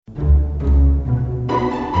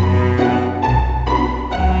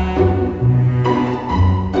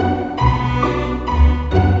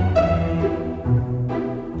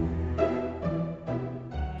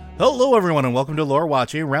Hello, everyone, and welcome to Lore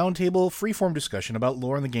Watch, a roundtable freeform discussion about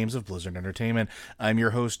lore in the games of Blizzard Entertainment. I'm your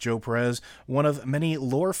host, Joe Perez, one of many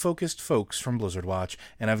lore-focused folks from Blizzard Watch,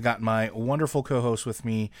 and I've got my wonderful co-host with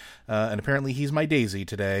me, and apparently he's my daisy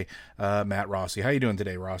today, Matt Rossi. How you doing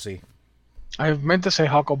today, Rossi? I meant to say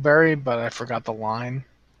Huckleberry, but I forgot the line,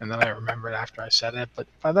 and then I remembered after I said it, but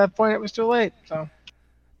by that point it was too late, so...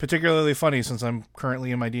 Particularly funny since I'm currently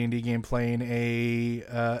in my D&D game playing a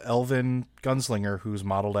elven gunslinger who's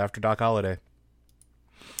modeled after Doc Holliday.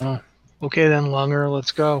 Oh, okay then, Lunger,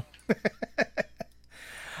 let's go.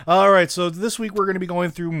 All right, so this week we're going to be going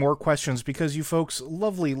through more questions because you folks,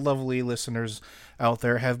 lovely, lovely listeners out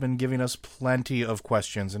there, have been giving us plenty of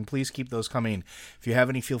questions, and please keep those coming. If you have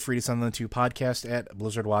any, feel free to send them to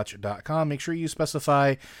podcast@blizzardwatch.com. Make sure you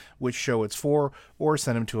specify which show it's for, or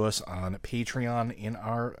send them to us on Patreon in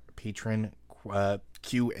our Patreon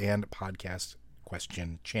Q and podcast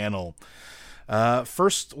question channel.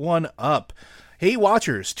 First one up. Hey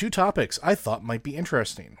Watchers, 2 topics I thought might be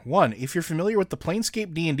interesting. 1, if you're familiar with the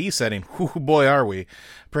Planescape D&D setting, whoo boy are we,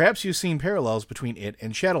 perhaps you've seen parallels between it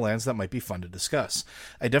and Shadowlands that might be fun to discuss.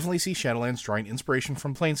 I definitely see Shadowlands drawing inspiration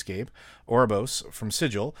from Planescape, Oribos from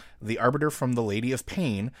Sigil, the Arbiter from the Lady of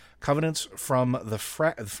Pain, Covenants from the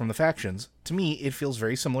factions. To me, it feels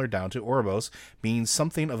very similar down to Oribos being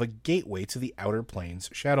something of a gateway to the Outer Planes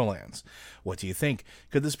Shadowlands. What do you think?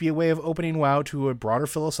 Could this be a way of opening WoW to a broader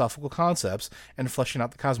philosophical concepts and fleshing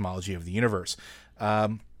out the cosmology of the universe?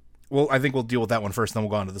 Well, I think we'll deal with that one first, then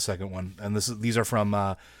we'll go on to the second one. And these are from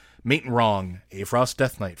Mate and Wrong, A Frost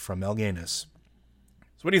Death Knight from Melganus.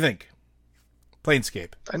 So what do you think?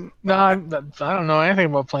 Planescape. No, I don't know anything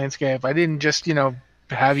about Planescape. I didn't just,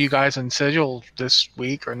 have you guys in Sigil this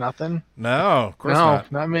week or nothing. No, of course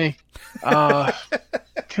not. No, not me.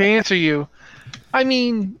 To answer you, I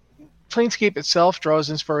mean, Planescape itself draws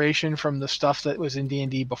inspiration from the stuff that was in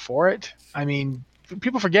D&D before it. I mean,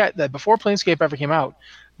 people forget that before Planescape ever came out,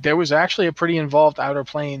 there was actually a pretty involved Outer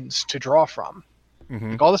Planes to draw from.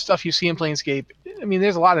 Mm-hmm. Like all the stuff you see in Planescape, I mean,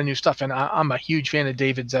 there's a lot of new stuff, and I'm a huge fan of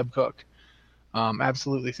David Zeb Cook.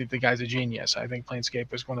 Absolutely think the guy's a genius. I think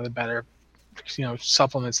Planescape was one of the better,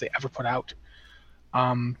 supplements they ever put out.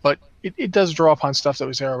 But it does draw upon stuff that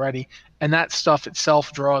was there already, and that stuff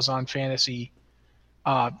itself draws on fantasy.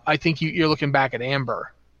 I think you're looking back at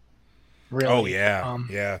Amber. Really. Oh yeah,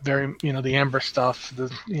 yeah. Very, the Amber stuff.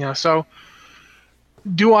 So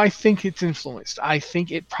do I think it's influenced? I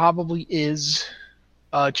think it probably is,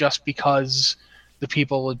 just because the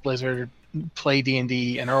people at Blizzard play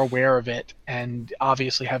D&D and are aware of it, and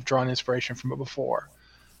obviously have drawn inspiration from it before.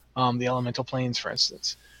 The Elemental Planes, for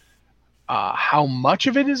instance. How much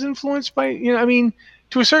of it is influenced by,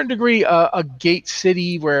 to a certain degree, a gate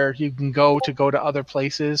city where you can go to other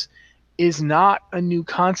places is not a new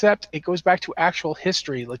concept. It goes back to actual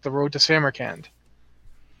history, like the road to Samarkand.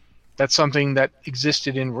 That's something that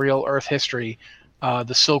existed in real Earth history.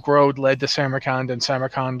 The Silk Road led to Samarkand, and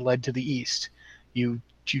Samarkand led to the east. You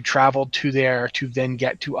traveled to there to then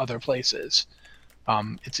get to other places.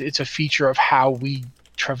 It's a feature of how we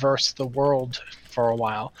traverse the world for a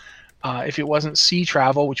while. If it wasn't sea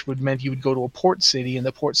travel, which would meant you would go to a port city, and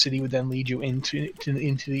the port city would then lead you into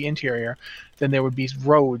the interior, then there would be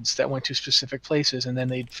roads that went to specific places, and then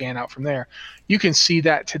they'd fan out from there. You can see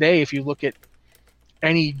that today if you look at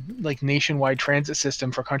any nationwide transit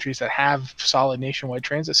system for countries that have solid nationwide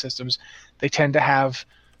transit systems. They tend to have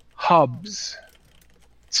hubs.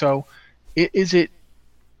 So, is it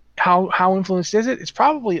how influenced is it? It's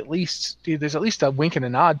probably there's at least a wink and a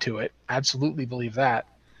nod to it. Absolutely believe that.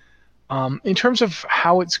 In terms of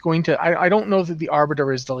how it's going to, I don't know that the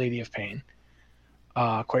Arbiter is the Lady of Pain.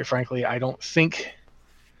 Quite frankly, I don't think.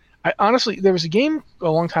 Honestly, there was a game a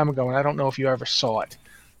long time ago, and I don't know if you ever saw it,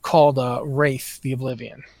 called Wraith: The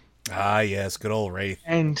Oblivion. Ah, yes, good old Wraith.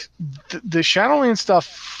 And the Shadowlands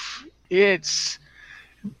stuff, it's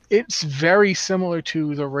very similar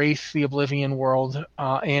to the Wraith: The Oblivion world,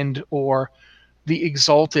 and or the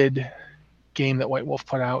Exalted game that White Wolf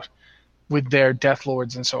put out with their Death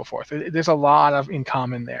Lords and so forth. There's a lot in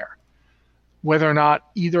common there. Whether or not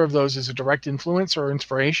either of those is a direct influence or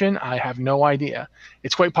inspiration, I have no idea.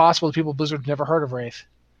 It's quite possible that people at Blizzard have never heard of Wraith.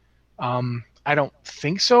 I don't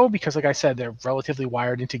think so, because like I said, they're relatively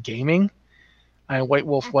wired into gaming. And White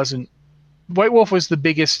Wolf was the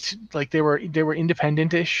biggest, they were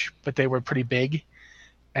independent-ish, but they were pretty big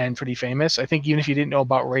and pretty famous. I think even if you didn't know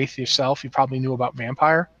about Wraith yourself, you probably knew about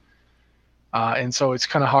Vampire. And so it's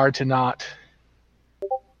kind of hard to not...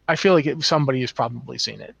 I feel like somebody has probably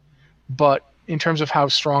seen it. But in terms of how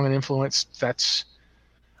strong an influence, that's...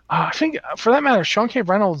 I think, for that matter, Sean K.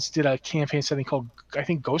 Reynolds did a campaign setting called, I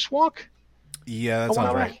think, Ghostwalk? Yeah, that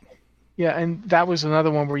sounds right. Yeah, and that was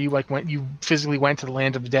another one where you physically went to the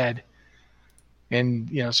land of the dead, and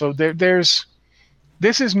so there's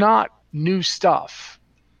this is not new stuff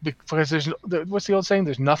because what's the old saying?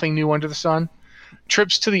 There's nothing new under the sun.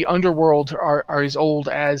 Trips to the underworld are as old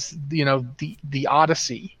as the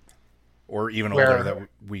Odyssey, Or even older that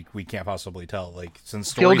where we can't possibly tell. Like, since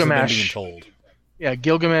stories have been being Gilgamesh, told. yeah,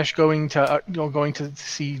 Gilgamesh going to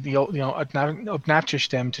see the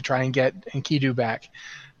Upnapishtim to try and get Enkidu back.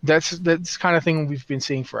 That's kind of thing we've been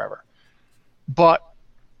seeing forever. But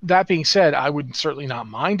that being said, I would certainly not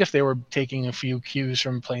mind if they were taking a few cues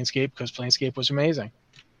from Planescape, because Planescape was amazing.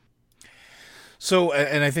 So,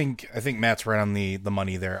 and I think Matt's right on the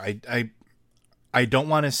money there. I don't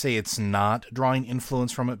want to say it's not drawing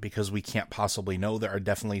influence from it, because we can't possibly know. There are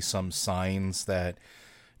definitely some signs that,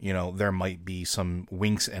 there might be some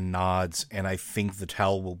winks and nods, and I think the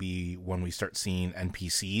tell will be when we start seeing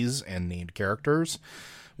NPCs and named characters.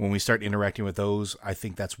 When we start interacting with those, I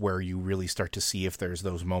think that's where you really start to see if there's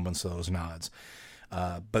those moments, those nods.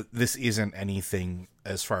 But this isn't anything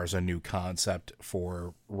as far as a new concept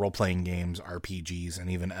for role-playing games, RPGs, and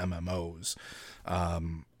even MMOs.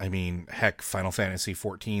 I mean, heck, Final Fantasy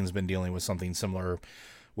XIV has been dealing with something similar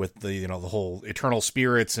with the whole eternal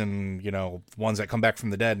spirits and, ones that come back from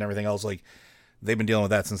the dead and everything else. Like, they've been dealing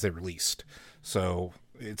with that since they released. So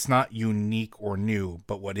it's not unique or new,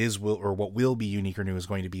 but what will be unique or new is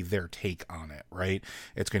going to be their take on it, right?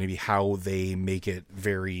 It's going to be how they make it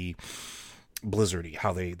very Blizzardy,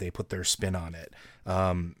 how they put their spin on it.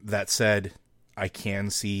 That said, I can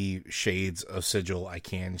see shades of Sigil. I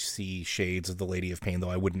can see shades of the Lady of Pain, though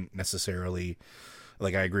I wouldn't necessarily...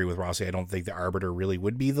 Like, I agree with Rossi. I don't think the Arbiter really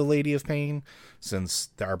would be the Lady of Pain, since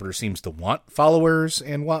the Arbiter seems to want followers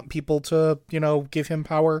and want people to, give him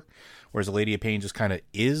power, whereas the Lady of Pain just kind of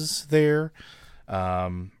is there.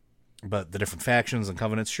 But the different factions and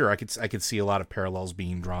covenants, sure, I could see a lot of parallels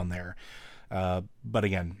being drawn there. But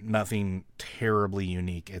again, nothing terribly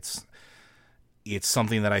unique. It's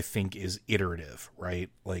something that I think is iterative, right?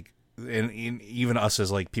 Like, and even us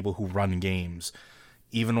as like people who run games,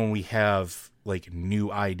 even when we have like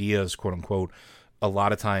new ideas, quote unquote, a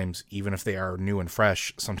lot of times, even if they are new and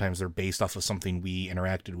fresh, sometimes they're based off of something we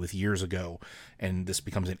interacted with years ago, and this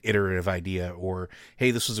becomes an iterative idea, or,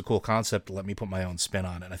 hey, this was a cool concept, let me put my own spin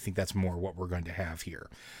on it. I think that's more what we're going to have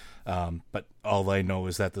here. But all I know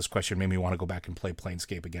is that this question made me want to go back and play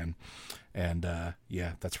Planescape again. And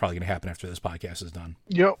yeah, that's probably going to happen after this podcast is done.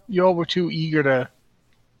 Y'all were too eager to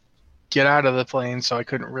get out of the plane, so I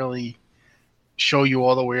couldn't really show you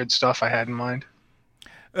all the weird stuff I had in mind.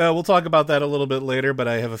 We'll talk about that a little bit later, but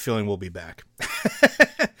I have a feeling we'll be back.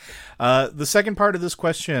 The second part of this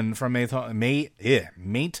question from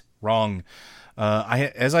Mate Wrong.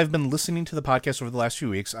 As I've been listening to the podcast over the last few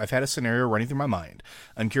weeks, I've had a scenario running through my mind.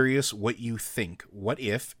 I'm curious what you think. What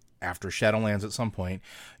if, after Shadowlands at some point,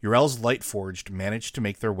 Urel's Lightforged managed to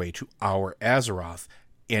make their way to our Azeroth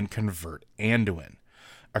and convert Anduin?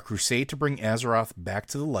 A crusade to bring Azeroth back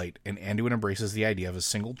to the light, and Anduin embraces the idea of a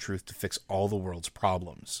single truth to fix all the world's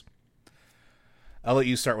problems. I'll let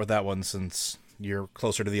you start with that one, since you're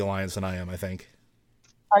closer to the Alliance than I am, I think.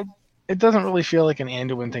 It doesn't really feel like an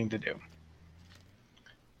Anduin thing to do.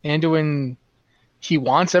 Anduin, he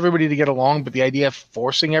wants everybody to get along, but the idea of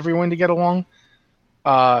forcing everyone to get along,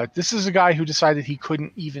 this is a guy who decided he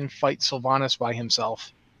couldn't even fight Sylvanas by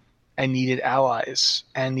himself, and needed allies,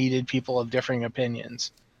 and needed people of differing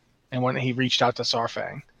opinions. And when he reached out to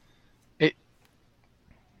Sarfang,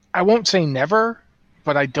 I won't say never,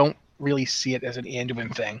 but I don't really see it as an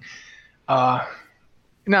Anduin thing.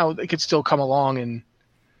 Now they could still come along and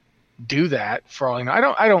do that for all I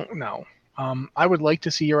know. I don't know. I would like to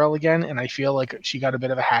see Urel again, and I feel like she got a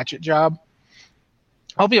bit of a hatchet job.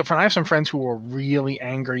 I'll be upfront. I have some friends who were really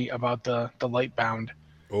angry about the Lightbound.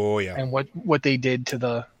 Oh yeah. And what they did to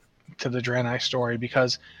the Draenei story,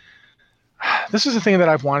 because this is a thing that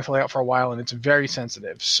I've wanted to lay out for a while, and it's very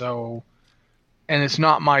sensitive. So, and it's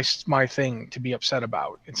not my thing to be upset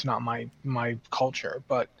about. It's not my culture,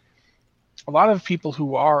 but a lot of people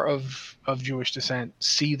who are of Jewish descent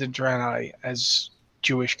see the Draenei as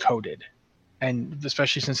Jewish coded, and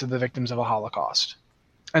especially since they're the victims of a Holocaust.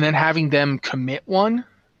 And then having them commit one,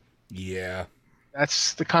 yeah,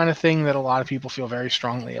 that's the kind of thing that a lot of people feel very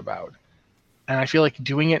strongly about. And I feel like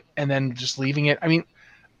doing it and then just leaving it. I mean,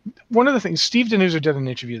 one of the things, Steve Denuser did an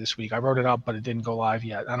interview this week. I wrote it up, but it didn't go live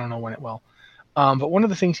yet. I don't know when it will. But one of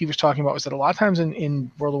the things he was talking about was that a lot of times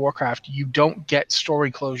in World of Warcraft, you don't get story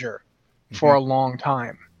closure for a long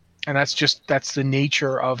time. And that's the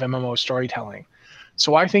nature of MMO storytelling.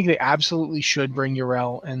 So I think they absolutely should bring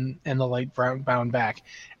Urel and the Lightbound back.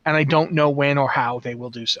 And I don't know when or how they will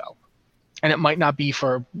do so. And it might not be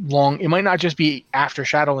for long. It might not just be after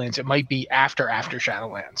Shadowlands. It might be after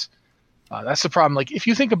Shadowlands. That's the problem. Like, if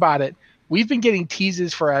you think about it, we've been getting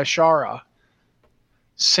teases for Ashara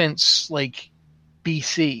since like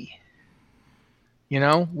BC. You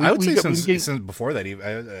know, I would say since before that. Even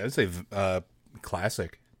I would say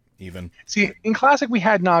Classic. Even see, in Classic we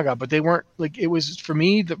had Naga, but they weren't like, it was for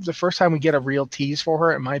me the first time we get a real tease for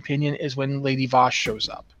her, in my opinion, is when Lady Vosh shows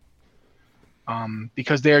up.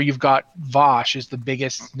 Because there you've got Vosh is the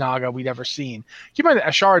biggest Naga we'd ever seen. Keep in mind that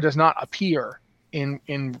Ashara does not appear in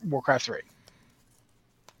Warcraft 3.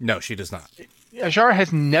 No, she does not. Ashara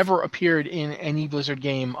has never appeared in any Blizzard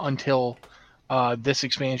game until this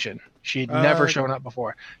expansion. She had never shown up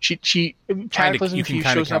before. She Cataclysm, she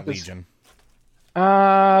shows up Legion.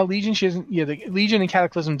 As Legion. She isn't. Yeah, the Legion and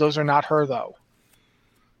Cataclysm, those are not her though.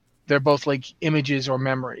 They're both like images or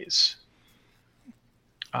memories.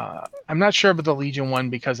 I'm not sure about the Legion one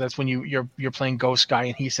because that's when you're playing Ghost Guy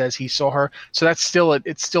and he says he saw her. So that's still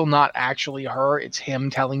it's still not actually her. It's him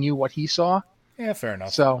telling you what he saw. Yeah, fair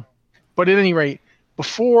enough. So, but at any rate,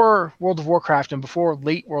 before World of Warcraft and before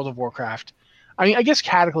late World of Warcraft, I mean, I guess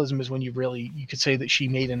Cataclysm is when you could say that she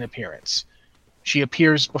made an appearance. She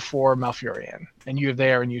appears before Malfurion, and you're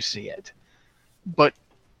there and you see it. But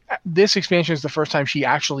this expansion is the first time she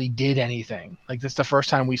actually did anything. Like, this is the first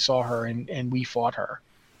time we saw her and we fought her.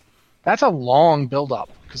 That's a long build-up,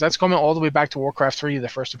 because that's going all the way back to Warcraft 3, the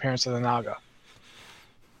first appearance of the Naga.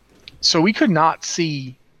 So we could not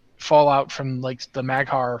see fallout from like the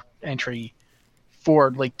Mag'har entry for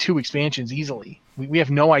like 2 expansions easily. We have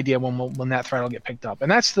no idea when that thread will get picked up, and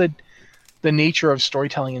that's the nature of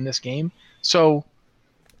storytelling in this game. So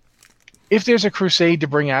if there's a crusade to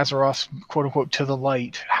bring Azeroth, quote unquote, to the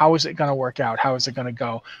light, how is it going to work out? How is it going to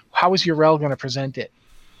go? How is Yrel going to present it?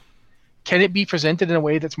 Can it be presented in a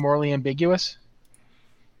way that's morally ambiguous?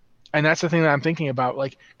 And that's the thing that I'm thinking about.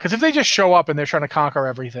 Like, because if they just show up and they're trying to conquer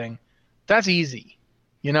everything, that's easy.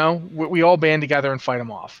 You know, we all band together and fight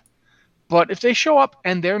them off. But if they show up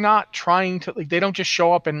and they're not trying to, like, they don't just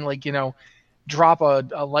show up and, like, you know, drop a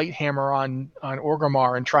light hammer on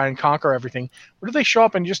Orgrimmar and try and conquer everything. What if they show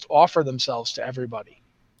up and just offer themselves to everybody?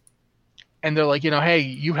 And they're like, you know, hey,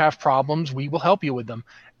 you have problems, we will help you with them.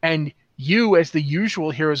 And you, as the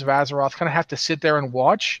usual heroes of Azeroth, kind of have to sit there and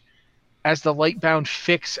watch as the Lightbound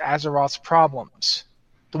fix Azeroth's problems.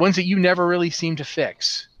 The ones that you never really seem to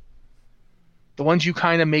fix. The ones you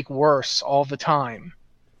kind of make worse all the time.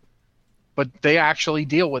 But they actually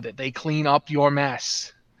deal with it. They clean up your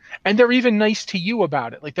mess. And they're even nice to you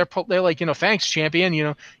about it. Like, they're like, you know, thanks, champion. You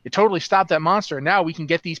know, you totally stopped that monster. And now we can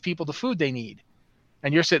get these people the food they need.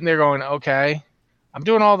 And you're sitting there going, okay, I'm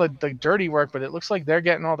doing all the dirty work, but it looks like they're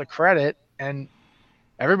getting all the credit. And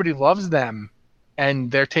everybody loves them.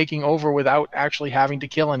 And they're taking over without actually having to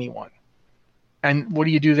kill anyone. And what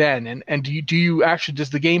do you do then? And do you actually, does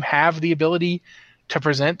the game have the ability to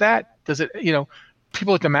present that? Does it, you know,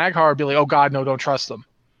 people like the Mag'har be like, oh God, no, don't trust them.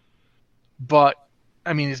 But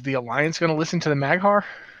I mean, is the Alliance going to listen to the Mag'har?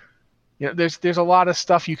 You know, there's a lot of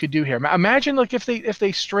stuff you could do here. Imagine like if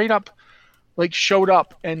they straight up like showed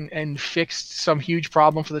up and fixed some huge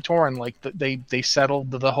problem for the Tauren, like they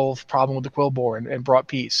settled the whole problem with the Quillbore and brought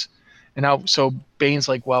peace. And now, so Bane's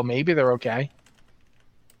like, well, maybe they're okay.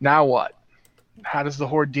 Now what? How does the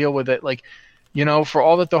Horde deal with it? Like, you know, for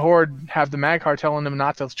all that the Horde have the Mag'har telling them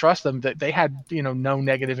not to trust them, that they had, you know, no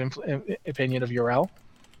negative opinion of Yrel.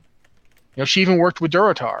 You know, she even worked with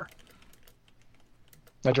Durotar.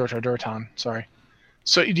 Not Durotar, Durotan, sorry.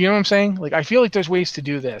 So, do you know what I'm saying? Like, I feel like there's ways to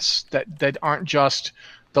do this that aren't just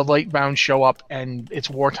the Lightbound show up and it's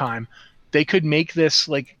wartime. They could make this,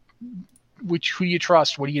 like, who do you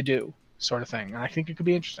trust? What do you do? Sort of thing. And I think it could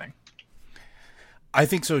be interesting. I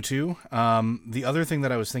think so too. The other thing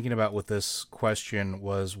that I was thinking about with this question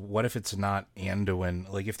was, what if it's not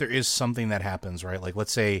Anduin? Like, if there is something that happens, right? Like,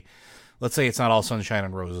 let's say it's not all sunshine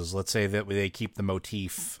and roses. Let's say that they keep the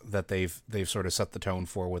motif that they've sort of set the tone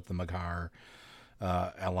for with the Mag'har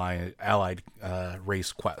allied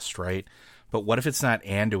race quest, right? But what if it's not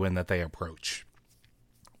Anduin that they approach?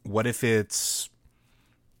 What if it's,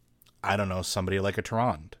 I don't know, somebody like a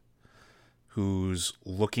Tyrande who's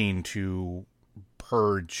looking to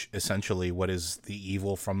purge essentially what is the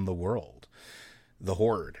evil from the world, the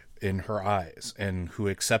Horde in her eyes, and who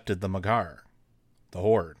accepted the Mag'har, the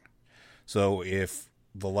Horde. So if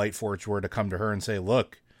the Lightforge were to come to her and say,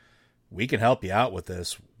 look, we can help you out with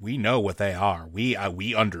this. We know what they are. We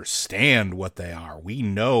understand what they are. We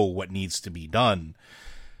know what needs to be done.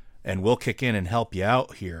 And we'll kick in and help you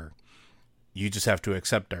out here. You just have to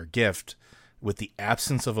accept our gift. with the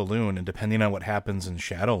absence of a loon, and depending on what happens in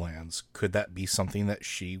Shadowlands, could that be something that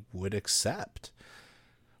she would accept?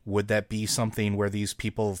 Would that be something where these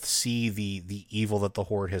people see the evil that the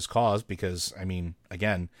Horde has caused? Because, I mean,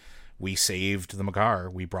 again, we saved the Makar.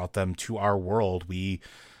 We brought them to our world. We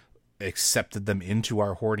accepted them into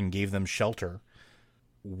our Horde and gave them shelter.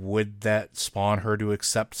 Would that spawn her to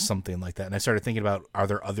accept something like that? And I started thinking about, are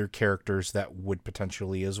there other characters that would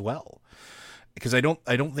potentially as well? Because I don't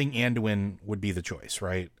think Anduin would be the choice,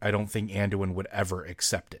 right? I don't think Anduin would ever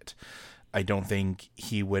accept it. I don't think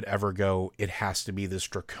he would ever go, it has to be this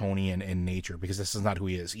draconian in nature, because this is not who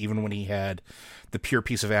he is. Even when he had the pure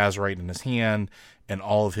piece of azurite in his hand and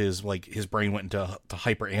all of his, like, his brain went into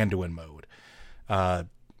hyper Anduin mode,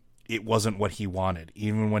 it wasn't what he wanted.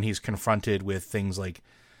 Even when he's confronted with things like,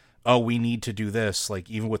 oh, we need to do this, like,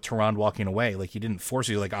 even with Tyrande walking away, like, he didn't force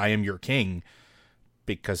you, like, I am your king,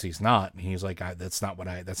 because he's not. And he's like, that's not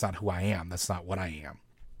who I am. That's not what I am.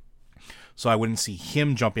 So I wouldn't see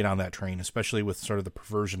him jumping on that train, especially with sort of the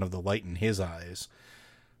perversion of the light in his eyes.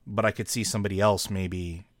 But I could see somebody else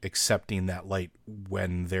maybe accepting that light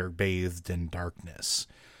when they're bathed in darkness.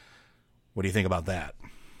 What do you think about that?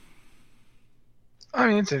 I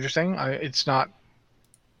mean, it's interesting. It's not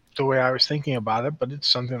the way I was thinking about it, but it's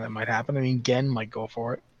something that might happen. I mean, Gen might go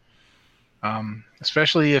for it.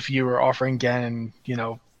 Especially if you were offering Gen,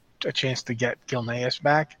 a chance to get Gilneas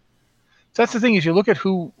back. So that's the thing, is you look at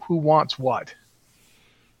who wants what.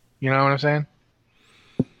 You know what I'm saying?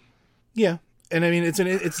 Yeah, and I mean it's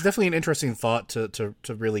definitely an interesting thought to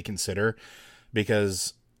really consider,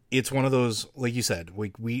 because it's one of those, like you said,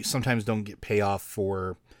 we sometimes don't get payoff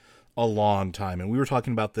for a long time, and we were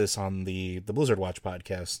talking about this on the Blizzard Watch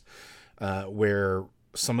podcast, where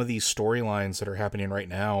some of these storylines that are happening right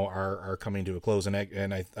now are coming to a close, and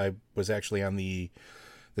I was actually on the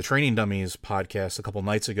Training Dummies podcast a couple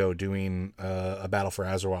nights ago doing a Battle for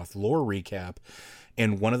Azeroth lore recap,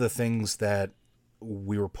 and one of the things that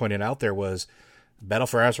we were pointing out there was Battle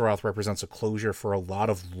for Azeroth represents a closure for a lot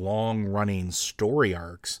of long-running story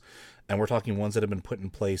arcs, and we're talking ones that have been put in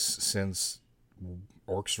place since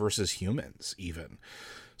Orcs versus Humans, even.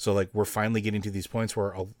 So, like, we're finally getting to these points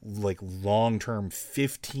where, long-term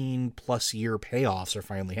 15-plus year payoffs are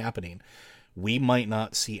finally happening. We might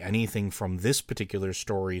not see anything from this particular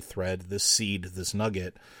story thread, this seed, this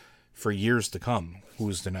nugget, for years to come.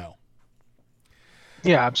 Who's to know?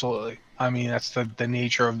 Yeah, absolutely. I mean, that's the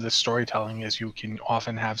nature of the storytelling, is you can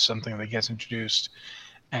often have something that gets introduced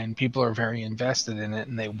and people are very invested in it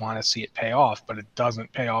and they want to see it pay off, but it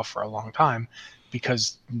doesn't pay off for a long time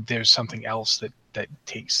because there's something else that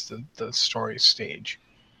takes the story stage.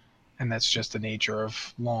 And that's just the nature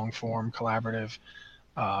of long-form, collaborative,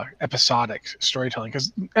 episodic storytelling,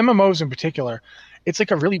 because MMOs in particular, it's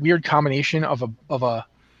like a really weird combination of a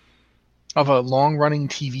long-running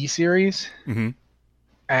TV series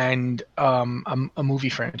and a movie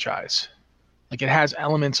franchise. Like, it has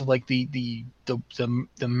elements of like the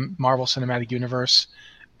Marvel Cinematic Universe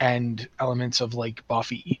and elements of like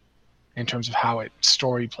Buffy in terms of how its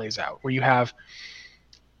story plays out, where you have,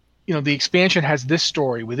 the expansion has this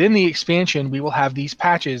story. Within the expansion, we will have these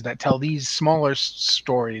patches that tell these smaller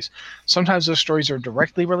stories. Sometimes those stories are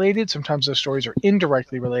directly related. Sometimes those stories are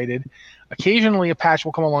indirectly related. Occasionally, a patch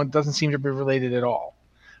will come along that doesn't seem to be related at all,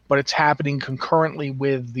 but it's happening concurrently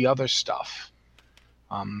with the other stuff.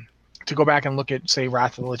 To go back and look at, say,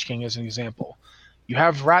 Wrath of the Lich King as an example, you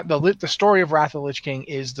have the story of Wrath of the Lich King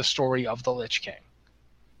is the story of the Lich King.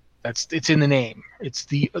 It's in the name. It's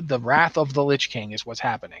the Wrath of the Lich King is what's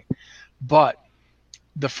happening. But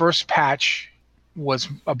the first patch was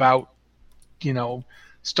about,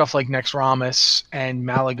 stuff like Nexramas and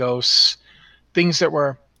Malagos, things that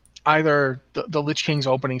were either the Lich King's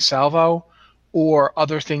opening salvo or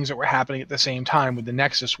other things that were happening at the same time with the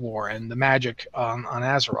Nexus War and the magic on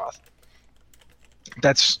Azeroth.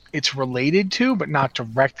 It's related to, but not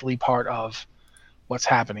directly part of what's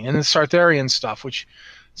happening. And the Sartharian stuff, which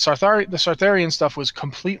the Sartharian stuff was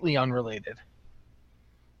completely unrelated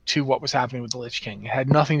to what was happening with the Lich King. It had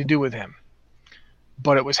nothing to do with him,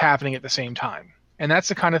 but it was happening at the same time. And that's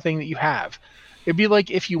the kind of thing that you have. It'd be like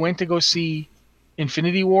if you went to go see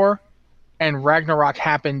Infinity War and Ragnarok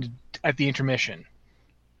happened at the intermission.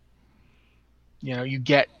 You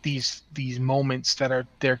get these moments that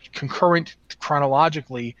they're concurrent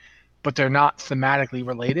chronologically, but they're not thematically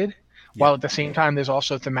related. Yeah. While at the same time, there's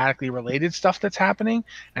also thematically related stuff that's happening,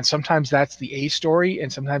 and sometimes that's the A story,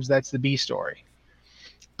 and sometimes that's the B story.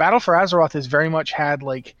 Battle for Azeroth has very much had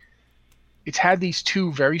it's had these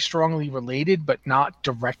two very strongly related but not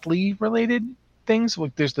directly related things.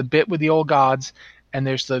 Like, there's the bit with the old gods, and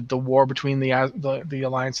there's the war between the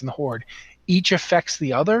Alliance and the Horde. each affects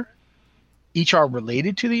the other. Each are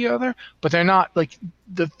related to the other, but they're not like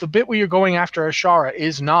the bit where you're going after Ashara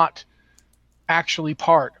is not actually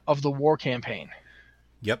part of the war campaign.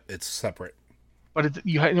 Yep, it's separate. But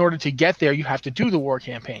in order to get there, you have to do the war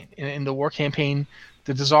campaign. In the war campaign,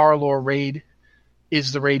 the Dazar'alor raid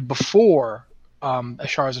is the raid before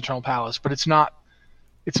Ashara's Eternal Palace, but it's not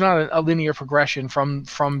a linear progression from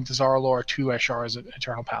Dazar'alor to Ashara's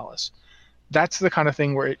Eternal Palace. That's the kind of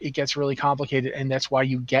thing where it gets really complicated, and that's why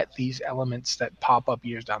you get these elements that pop up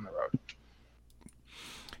years down the road.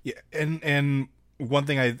 Yeah, and one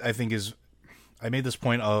thing I think is, I made this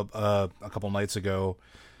point a couple nights ago.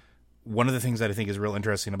 One of the things that I think is real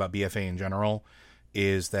interesting about BFA in general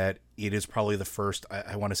is that it is probably the first,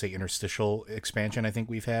 I want to say, interstitial expansion I think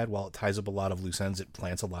we've had. While it ties up a lot of loose ends, it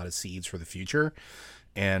plants a lot of seeds for the future,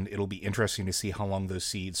 and it'll be interesting to see how long those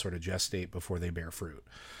seeds sort of gestate before they bear fruit.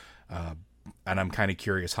 And I'm kind of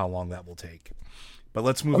curious how long that will take. But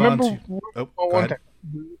let's move on to... go ahead.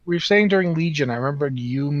 We were saying during Legion, I remember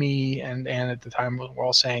you, me, and Anne at the time were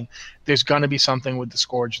all saying there's going to be something with the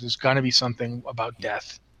Scourge. There's going to be something about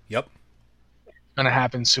death. Yep. It's going to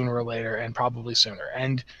happen sooner or later, and probably sooner.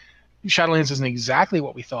 And Shadowlands isn't exactly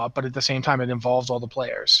what we thought, but at the same time, it involves all the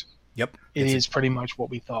players. Yep. It is pretty much what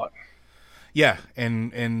we thought. Yeah,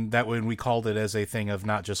 and that when we called it as a thing of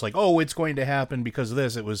not just like, oh, it's going to happen because of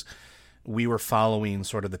this, it was... we were following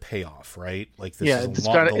sort of the payoff, right? Like this is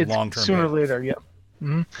the long-term sooner payoff. or later, yeah.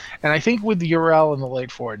 Mm-hmm. And I think with the Yrel and the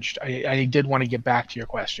Light Forged, I did want to get back to your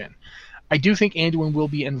question. I do think Anduin will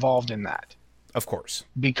be involved in that. Of course.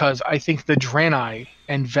 Because I think the Draenei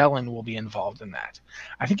and Velen will be involved in that.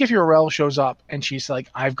 I think if Yrel shows up and she's like,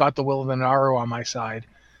 I've got the will of the Naru on my side,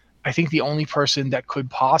 I think the only person that could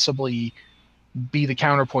possibly be the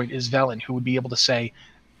counterpoint is Velen, who would be able to say,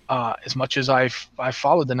 as much as I've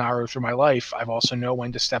followed the Naru through my life, I've also know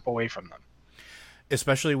when to step away from them.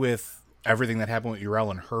 Especially with everything that happened with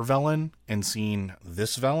Yrel and her Velen, and seeing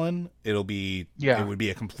this Velen, it would be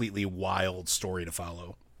a completely wild story to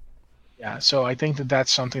follow. Yeah, so I think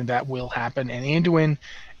that's something that will happen. And Anduin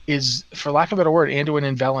is, for lack of a better word, Anduin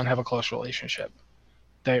and Velen have a close relationship.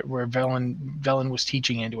 Where Velen was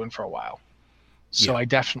teaching Anduin for a while. So yeah. I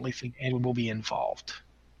definitely think Anduin will be involved.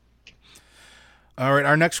 All right,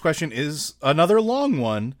 our next question is another long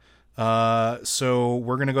one. So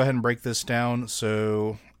we're going to go ahead and break this down.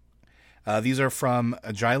 So these are from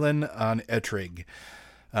Jylen on Etrig.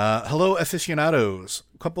 Hello, aficionados.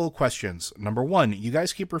 Couple of questions. Number one, you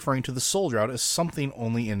guys keep referring to the Soul Drought as something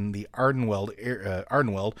only in the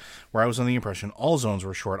Ardenweld, where I was under the impression all zones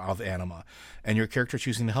were short of anima, and your character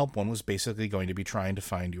choosing to help one was basically going to be trying to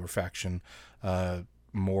find your faction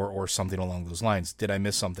more or something along those lines. Did I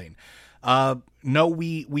miss something? No,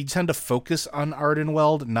 we tend to focus on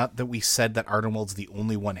Ardenweld, not that we said that Ardenweld's the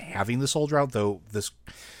only one having the Soul Drought, though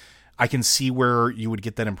I can see where you would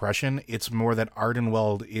get that impression. It's more that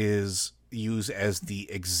Ardenweld is used as the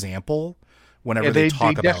example whenever they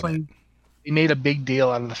talk about it. They made a big deal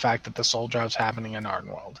out of the fact that the Soul Drought's happening in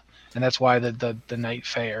Ardenweld, and that's why the Night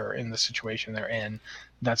Fae are in the situation they're in.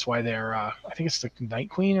 That's why they're, I think it's the Night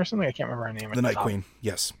Queen or something. I can't remember her name. The Night Queen,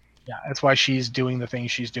 yes. Yeah, that's why she's doing the things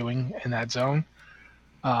she's doing in that zone.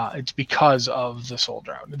 It's because of the Soul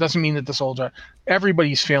Drought. It doesn't mean that the Soul Drought,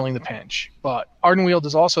 everybody's feeling the pinch, but Ardenweald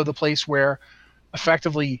is also the place where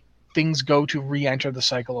effectively things go to re-enter the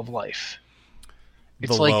cycle of life.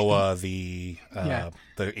 It's the Loa, the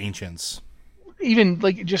ancients. Even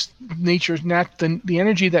like just nature's the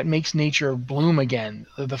energy that makes nature bloom again,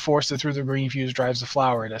 the force that through the green fuse drives the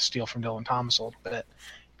flower, to steal from Dylan Thomas a little bit,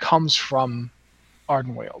 comes from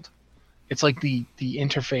Ardenweald. It's like the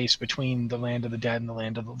interface between the land of the dead and the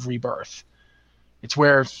land of the rebirth. It's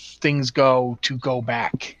where things go to go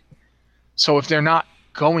back. So if they're not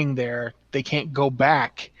going there, they can't go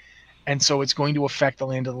back. And so it's going to affect the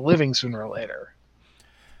land of the living sooner or later.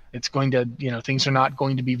 It's going to, things are not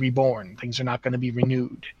going to be reborn. Things are not going to be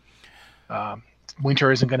renewed.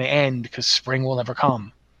 Winter isn't going to end because spring will never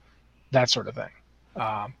come. That sort of thing.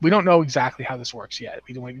 We don't know exactly how this works yet.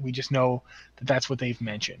 We just know that that's what they've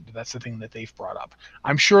mentioned. That's the thing that they've brought up.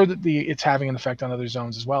 I'm sure that it's having an effect on other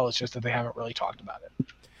zones as well. It's just that they haven't really talked about it.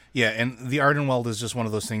 Yeah, and the Ardenweld is just one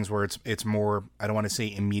of those things where it's more, I don't want to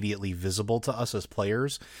say immediately visible to us as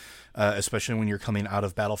players, especially when you're coming out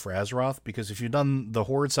of Battle for Azeroth, because if you've done the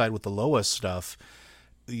Horde side with the Loa stuff,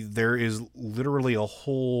 there is literally a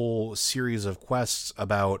whole series of quests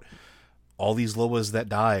about all these Loas that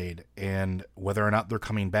died and whether or not they're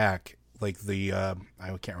coming back. Like the, I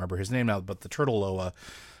can't remember his name now, but the Turtle Loa,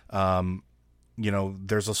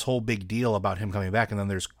 there's this whole big deal about him coming back. And then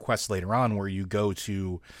there's quests later on where you go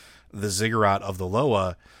to the ziggurat of the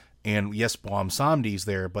Loa And yes, Boam Samdi's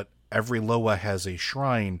there, but every Loa has a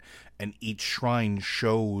shrine, and each shrine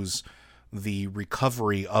shows the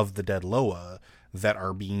recovery of the dead Loa that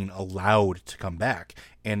are being allowed to come back.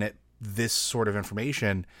 And this sort of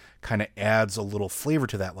information kind of adds a little flavor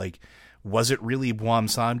to that. Like, was it really Boam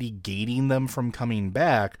Samdi gating them from coming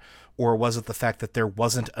back, or was it the fact that there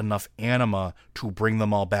wasn't enough anima to bring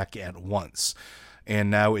them all back at once?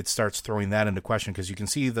 And now it starts throwing that into question, because you can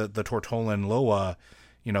see that the Tortolan Loa,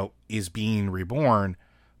 is being reborn,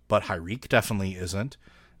 but Hyreek definitely isn't.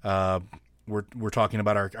 We're talking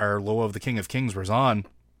about our Loa of the King of Kings, Razan.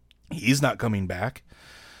 He's not coming back.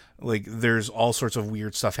 Like, there's all sorts of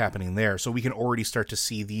weird stuff happening there. So we can already start to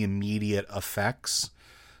see the immediate effects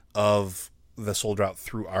of the soul drought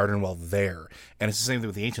through Ardenwell there. And it's the same thing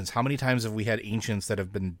with the Ancients. How many times have we had Ancients that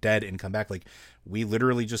have been dead and come back? Like, we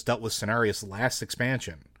literally just dealt with Cenarius last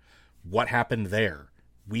expansion. What happened there?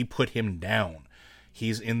 We put him down.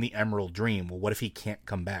 He's in the Emerald Dream. Well, what if he can't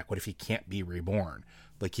come back? What if he can't be reborn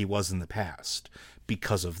like he was in the past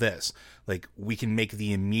because of this? Like, we can make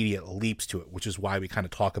the immediate leaps to it, which is why we kind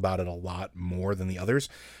of talk about it a lot more than the others.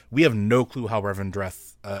 We have no clue how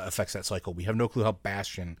Revendreth affects that cycle. We have no clue how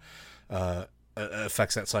Bastion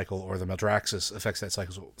affects that cycle, or the Maldraxxus affects that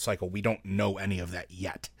cycle. We don't know any of that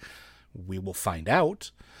yet. We will find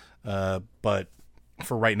out, but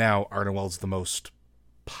for right now, Ardenwell is the most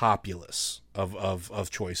populous of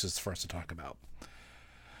choices for us to talk about.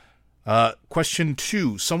 Question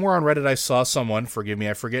 2. Somewhere on Reddit I saw someone, forgive me,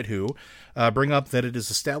 I forget who, bring up that it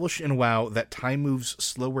is established in WoW that time moves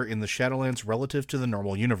slower in the Shadowlands relative to the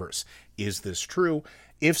normal universe. Is this true?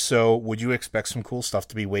 If so, would you expect some cool stuff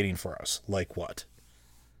to be waiting for us? Like what?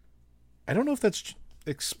 I don't know if that's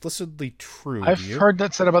explicitly true. I've heard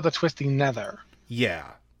that said about the Twisting Nether. Yeah.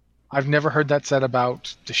 I've never heard that said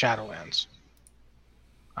about the Shadowlands.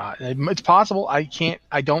 It's possible. I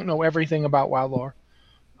don't know everything about WoW lore.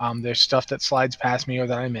 There's stuff that slides past me or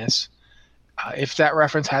that I miss. If that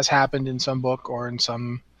reference has happened in some book or in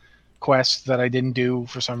some quest that I didn't do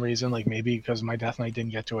for some reason, like maybe because my Death Knight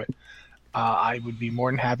didn't get to it, I would be more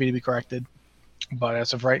than happy to be corrected. But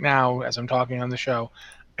as of right now, as I'm talking on the show,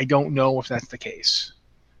 I don't know if that's the case.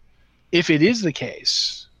 If it is the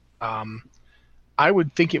case, I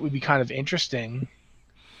would think it would be kind of interesting,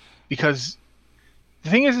 because the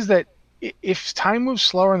thing is that if time moves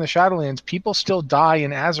slower in the Shadowlands, people still die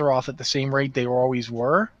in Azeroth at the same rate they always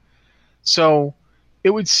were. So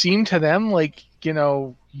it would seem to them like,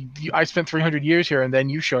 I spent 300 years here and then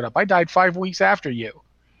you showed up. I died 5 weeks after you.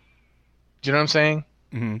 Do you know what I'm saying?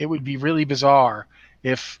 Mm-hmm. It would be really bizarre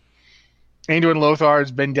if Anduin Lothar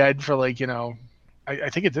has been dead for I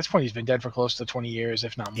think at this point he's been dead for close to 20 years,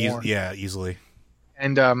 if not more. Yeah, easily.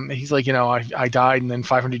 And he's like, I died and then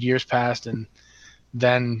 500 years passed, and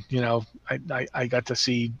then, I got to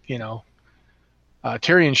see,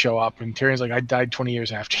 Tyrion show up, and Tyrion's like, I died 20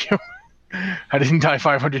 years after you. I didn't die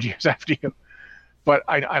 500 years after you. But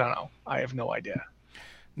I don't know. I have no idea.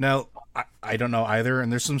 Now, I don't know either,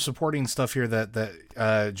 and there's some supporting stuff here that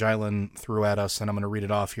Jylen threw at us, and I'm going to read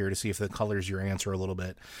it off here to see if it colors your answer a little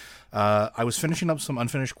bit. I was finishing up some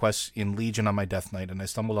unfinished quests in Legion on my Death Knight, and I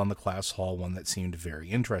stumbled on the Class Hall one that seemed very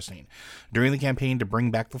interesting. During the campaign to bring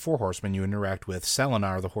back the Four Horsemen, you interact with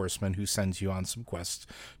Selenar the Horseman, who sends you on some quests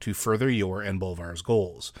to further your and Bolvar's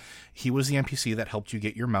goals. He was the NPC that helped you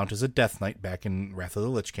get your mount as a Death Knight back in Wrath of the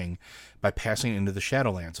Lich King by passing into the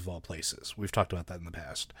Shadowlands of all places. We've talked about that in the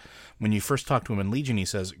past. When you first talk to him in Legion, he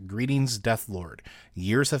says, "Greetings, Death Lord.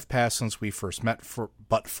 Years have passed since we first met,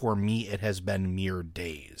 but for me it has been mere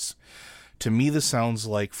days." To me, this sounds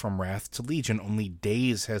like from Wrath to Legion, only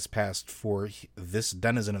days has passed for this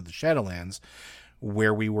denizen of the Shadowlands,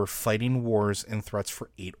 where we were fighting wars and threats for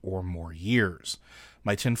 8 or more years.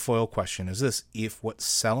 My tinfoil question is this: if what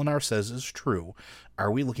Selenar says is true,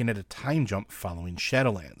 are we looking at a time jump following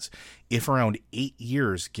Shadowlands? If around 8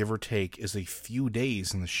 years, give or take, is a few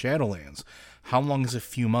days in the Shadowlands, how long is a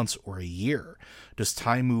few months or a year? Does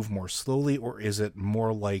time move more slowly, or is it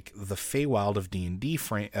more like the Feywild of D&D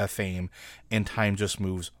fame, and time just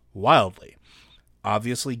moves wildly?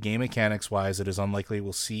 Obviously, game mechanics-wise, it is unlikely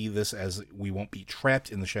we'll see this, as we won't be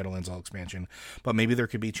trapped in the Shadowlands All expansion, but maybe there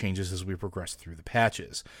could be changes as we progress through the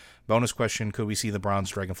patches. Bonus question, could we see the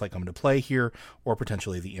Bronze Dragonflight come into play here, or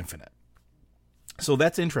potentially the Infinite? So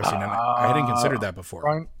that's interesting, and I hadn't considered that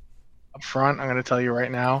before. Up front, I'm going to tell you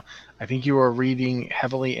right now, I think you are reading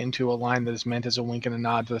heavily into a line that is meant as a wink and a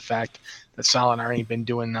nod to the fact that Selenar ain't been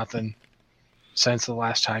doing nothing since the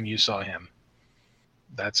last time you saw him.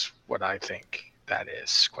 That's what I think that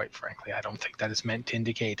is, quite frankly. I don't think that is meant to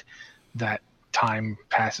indicate that time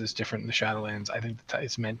passes different in the Shadowlands. I think that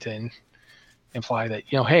it's meant to imply that,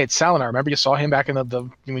 hey, it's Salinar. Remember you saw him back in the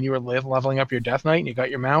when you were leveling up your Death Knight and you got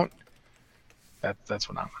your mount? That's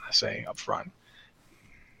what I'm going to say up front.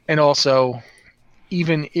 And also,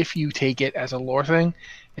 even if you take it as a lore thing,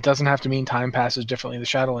 it doesn't have to mean time passes differently in the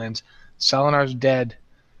Shadowlands. Salinar's dead.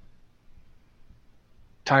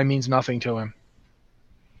 Time means nothing to him.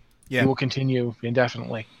 Yeah. He will continue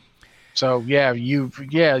indefinitely. So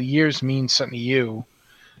years mean something to you,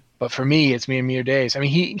 but for me, it's mere days. I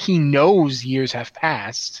mean, he knows years have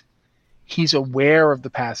passed. He's aware of the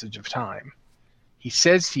passage of time. He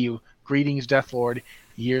says to you, "Greetings, Death Lord.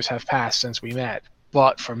 Years have passed since we met."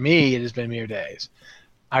 But for me, it has been mere days.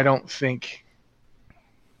 I don't think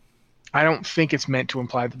it's meant to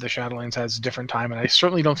imply that the Shadowlands has a different time, and I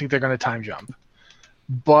certainly don't think they're going to time jump.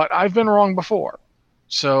 But I've been wrong before.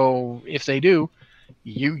 So if they do,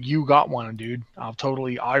 you got one, dude.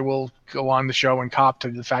 I will go on the show and cop to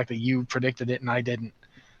the fact that you predicted it and I didn't.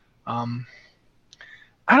 I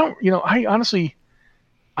honestly,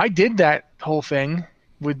 I did that whole thing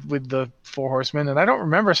with the Four Horsemen, and I don't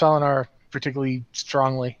remember Salinar particularly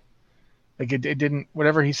strongly. Like it didn't,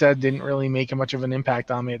 whatever he said didn't really make much of an impact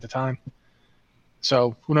on me at the time.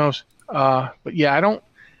 So who knows? But yeah,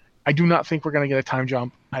 I do not think we're going to get a time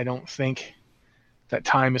jump. I don't think that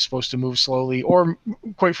time is supposed to move slowly, or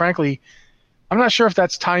quite frankly, I'm not sure if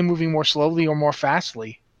that's time moving more slowly or more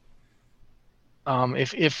fastly.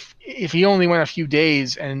 If he only went a few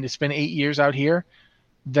days and it's been 8 years out here,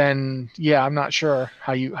 then yeah, I'm not sure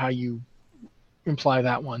how you imply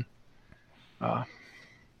that one.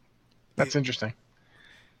 That's interesting.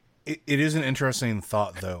 It is an interesting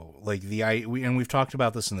thought, though. Like we've talked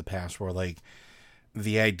about this in the past, where like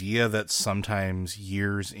the idea that sometimes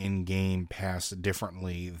years in game pass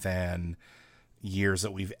differently than years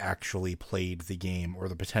that we've actually played the game, or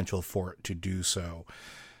the potential for it to do so.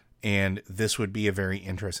 And this would be a very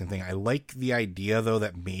interesting thing. I like the idea, though,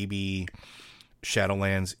 that maybe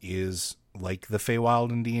Shadowlands is like the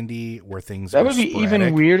Feywild in D&D, where things that are would be sporadic.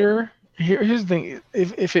 Even weirder. Here's the thing: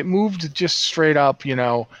 if it moved just straight up,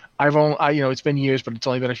 it's been years, but it's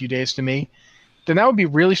only been a few days to me, then that would be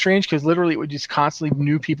really strange, because literally it would just constantly,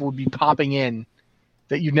 new people would be popping in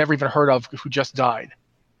that you'd never even heard of who just died.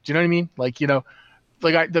 Do you know what I mean? Like,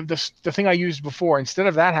 the thing I used before, instead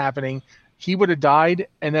of that happening, he would have died,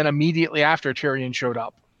 and then immediately after, Tyrion showed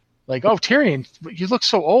up. Like, oh, Tyrion, you look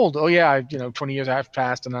so old. Oh yeah, 20 years have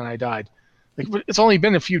passed, and then I died. Like, it's only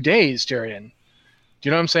been a few days, Tyrion. Do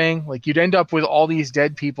you know what I'm saying? Like, you'd end up with all these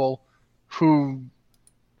dead people who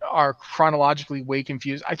are chronologically way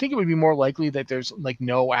confused. I think it would be more likely that there's like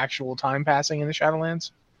no actual time passing in the Shadowlands.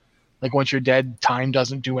 Like, once you're dead, time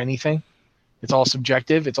doesn't do anything. It's all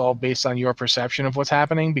subjective. It's all based on your perception of what's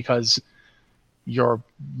happening, because you're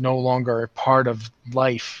no longer part of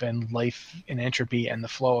life, and life and entropy and the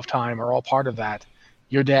flow of time are all part of that.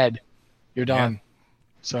 You're dead. You're done. Yeah.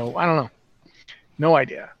 So I don't know. No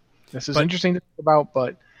idea. This is interesting to think about,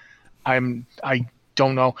 but I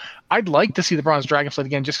don't know. I'd like to see the Bronze Dragonflight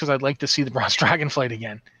again, just because I'd like to see the Bronze Dragonflight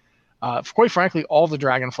again. Quite frankly, all the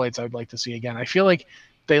Dragonflights I'd like to see again. I feel like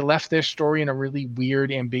they left their story in a really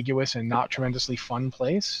weird, ambiguous, and not tremendously fun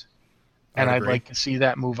place, and I'd like to see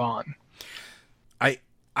that move on.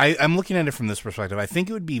 I'm looking at it from this perspective. I think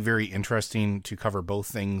it would be very interesting to cover both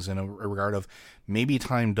things in a regard of maybe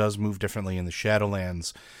time does move differently in the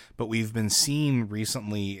Shadowlands, but we've been seeing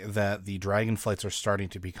recently that the Dragonflights are starting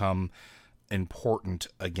to become important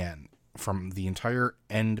again. From the entire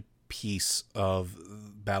end piece of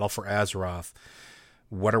Battle for Azeroth,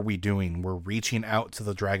 what are we doing? We're reaching out to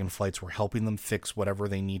the Dragonflights. We're helping them fix whatever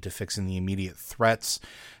they need to fix in the immediate threats,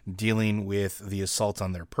 dealing with the assaults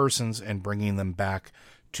on their persons, and bringing them back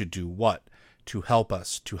to do what? To help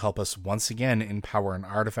us once again empower an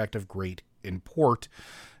artifact of great import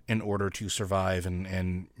in order to survive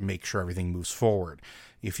and make sure everything moves forward.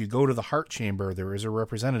 If you go to the Heart Chamber, there is a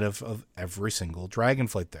representative of every single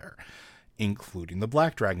Dragonflight there, including the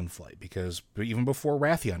Black Dragonflight, because even before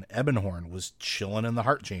Wrathion, Ebonhorn was chilling in the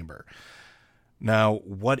Heart Chamber. Now,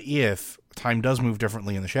 what if time does move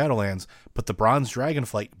differently in the Shadowlands, but the Bronze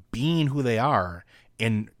Dragonflight, being who they are,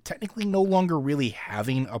 and technically no longer really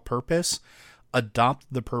having a purpose, adopt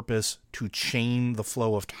the purpose to chain the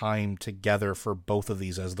flow of time together for both of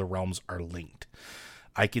these as the realms are linked?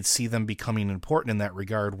 I could see them becoming important in that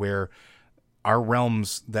regard, where our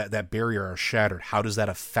realms, that barrier, are shattered. How does that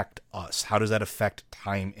affect us? How does that affect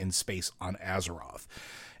time and space on Azeroth?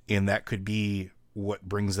 And that could be what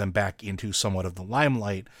brings them back into somewhat of the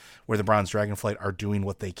limelight, where the Bronze Dragonflight are doing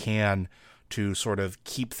what they can to sort of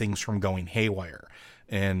keep things from going haywire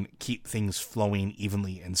and keep things flowing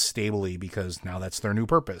evenly and stably, because now that's their new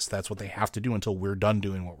purpose. That's what they have to do until we're done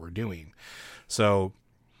doing what we're doing. So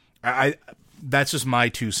I that's just my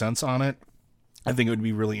 2 cents on it. I think it would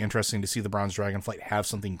be really interesting to see the Bronze Dragonflight have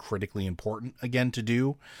something critically important again to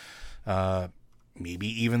do. Maybe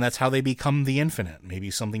even that's how they become the Infinite.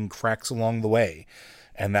 Maybe something cracks along the way,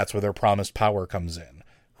 and that's where their promised power comes in.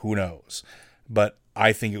 Who knows? But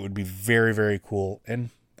I think it would be very, very cool, and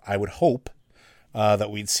I would hope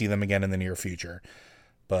that we'd see them again in the near future.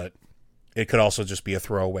 But it could also just be a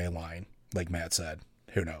throwaway line, like Matt said.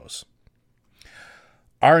 Who knows?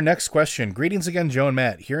 Our next question. Greetings again, Joe and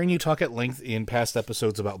Matt. Hearing you talk at length in past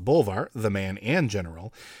episodes about Bolvar, the man and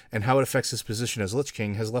general, and how it affects his position as Lich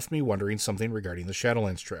King has left me wondering something regarding the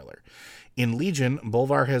Shadowlands trailer. In Legion,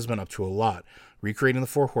 Bolvar has been up to a lot, recreating the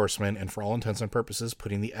Four Horsemen and for all intents and purposes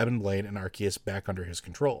putting the Ebon Blade and Arceus back under his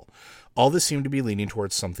control. All this seemed to be leaning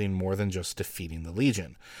towards something more than just defeating the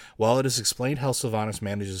Legion. While it is explained how Sylvanas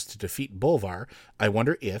manages to defeat Bolvar, I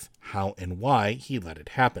wonder if, how, and why he let it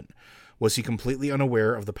happen. Was he completely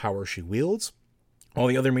unaware of the power she wields? All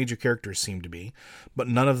the other major characters seem to be, but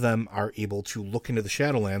none of them are able to look into the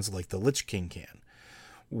Shadowlands like the Lich King can.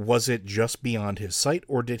 Was it just beyond his sight,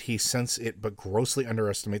 or did he sense it but grossly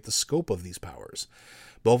underestimate the scope of these powers?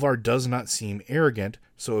 Bolvar does not seem arrogant,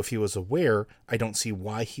 so if he was aware, I don't see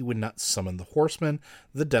why he would not summon the Horsemen,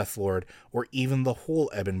 the Death Lord, or even the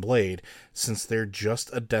whole Ebon Blade, since they're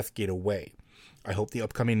just a Death Gate away. I hope the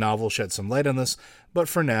upcoming novel sheds some light on this, but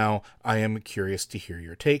for now, I am curious to hear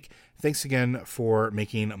your take. Thanks again for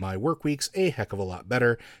making my work weeks a heck of a lot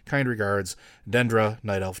better. Kind regards, Dendra,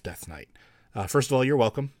 Night Elf Death Knight. First of all, you're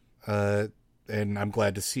welcome, and I'm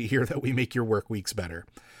glad to see here that we make your work weeks better.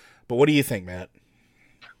 But what do you think, Matt?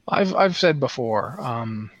 I've said before,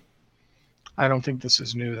 I don't think this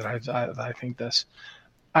is new that I think this.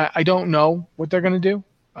 I don't know what they're going to do.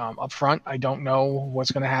 Up front, I don't know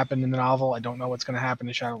what's going to happen in the novel. I don't know what's going to happen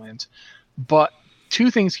in Shadowlands. But 2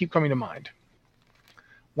 things keep coming to mind.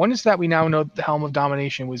 One is that we now know that the Helm of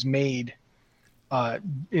Domination was made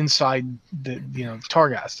inside the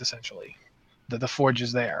Targast, essentially. The forge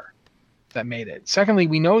is there that made it. Secondly,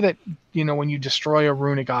 we know that when you destroy a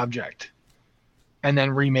runic object and then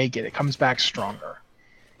remake it, it comes back stronger.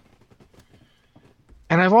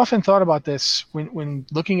 And I've often thought about this when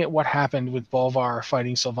looking at what happened with Bolvar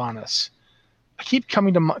fighting Sylvanas. I keep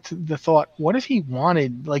coming to the thought, what if he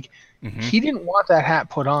wanted, he didn't want that hat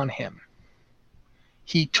put on him.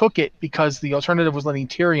 He took it because the alternative was letting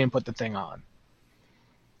Tyrion put the thing on.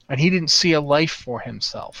 And he didn't see a life for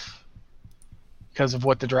himself because of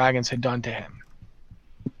what the dragons had done to him.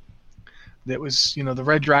 That was, the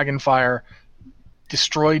red dragon fire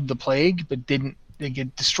destroyed the plague, but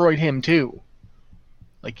it destroyed him too.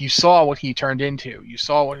 Like, you saw what he turned into. You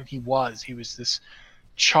saw what he was. He was this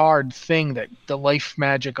charred thing that the life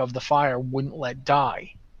magic of the fire wouldn't let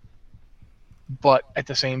die. But at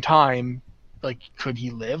the same time, could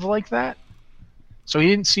he live like that? So he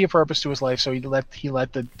didn't see a purpose to his life, so he let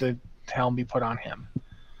the helm be put on him.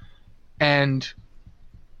 And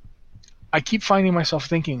I keep finding myself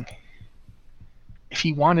thinking, if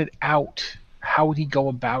he wanted out, how would he go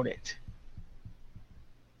about it?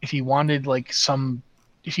 If he wanted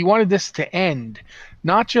if he wanted this to end,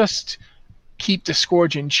 not just keep the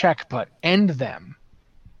Scourge in check, but end them,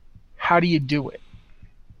 how do you do it?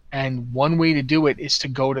 And one way to do it is to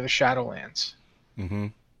go to the Shadowlands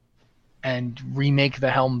and remake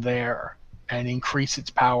the helm there and increase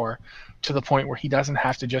its power to the point where he doesn't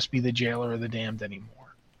have to just be the jailer of the damned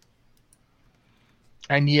anymore.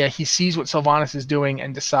 And yeah, he sees what Sylvanas is doing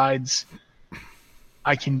and decides,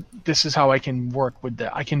 this is how I can work with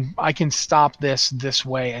that. I can stop this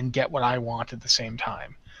way and get what I want at the same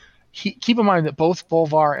time. Keep in mind that both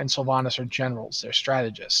Bolvar and Sylvanas are generals. They're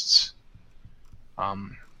strategists.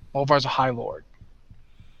 Bolvar's a High Lord.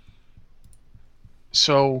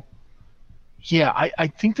 So, yeah, I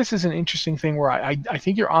think this is an interesting thing where I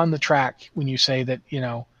think you're on the track when you say that,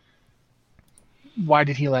 why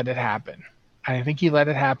did he let it happen? And I think he let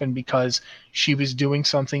it happen because she was doing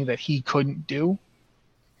something that he couldn't do.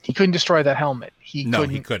 He couldn't destroy that helmet. He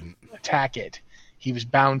couldn't attack it. He was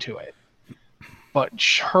bound to it. But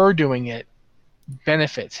her doing it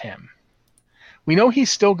benefits him. We know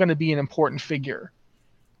he's still going to be an important figure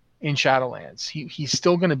in Shadowlands. He's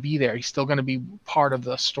still going to be there. He's still going to be part of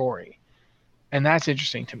the story. And that's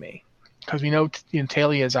interesting to me. Because we know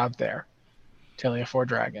Talia is out there. Talia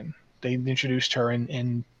Fordragon. They introduced her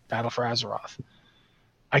in Battle for Azeroth.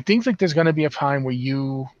 I think there's going to be a time where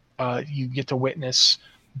you get to witness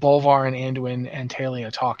Bolvar and Anduin and Talia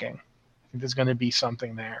talking. I think there's going to be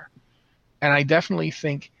something there. And I definitely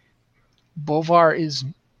think Bolvar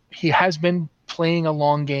has been playing a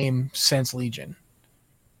long game since Legion.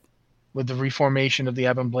 with the reformation of the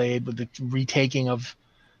Ebon Blade, with the retaking of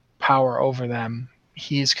power over them,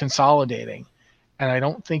 he's consolidating. And I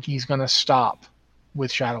don't think he's going to stop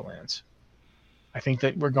with Shadowlands. I think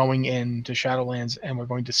that we're going into Shadowlands and we're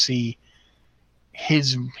going to see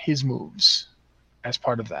his moves as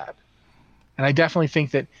part of that. And I definitely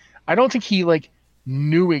think that I don't think he like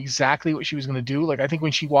knew exactly what she was going to do. Like I think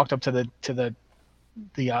when she walked up to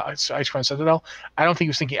the Ice Crown Citadel, I don't think he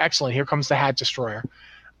was thinking, excellent, here comes the Hat Destroyer.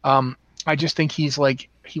 I just think he's like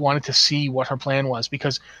he wanted to see what her plan was,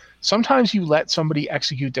 because sometimes you let somebody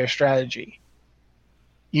execute their strategy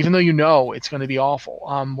even though you know it's going to be awful.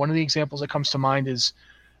 One of the examples that comes to mind is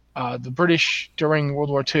the British during World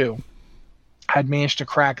War II had managed to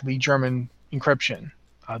crack the German encryption,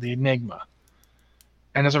 the Enigma.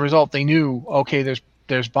 And as a result, they knew, okay,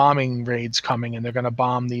 there's bombing raids coming and they're going to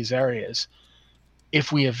bomb these areas.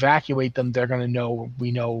 If we evacuate them, they're going to know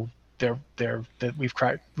we know that we've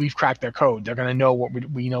cracked their code. They're going to know what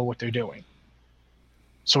we know what they're doing.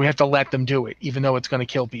 So we have to let them do it, even though it's going to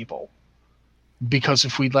kill people. Because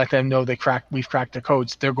if we let them know we've cracked their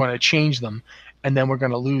codes, they're going to change them, and then we're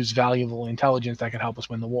going to lose valuable intelligence that can help us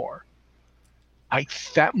win the war.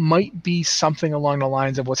 That might be something along the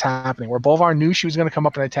lines of what's happening, where Bolvar knew she was going to come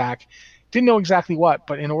up and attack, didn't know exactly what,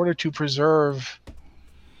 but in order to preserve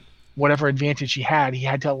whatever advantage he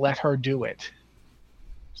had to let her do it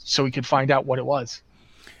so he could find out what it was.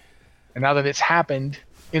 And now that it's happened,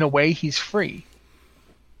 in a way, he's free.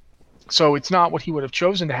 So it's not what he would have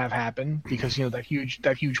chosen to have happen, because that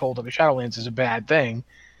huge hold of the Shadowlands is a bad thing.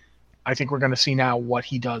 I think we're going to see now what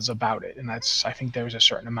he does about it, and I think there's a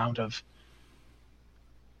certain amount of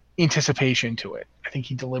anticipation to it. I think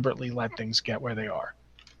he deliberately let things get where they are.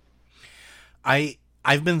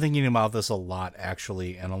 I've been thinking about this a lot,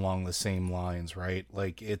 actually, and along the same lines, right?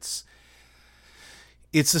 Like it's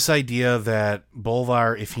this idea that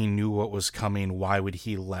Bolvar, if he knew what was coming, why would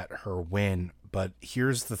he let her win? But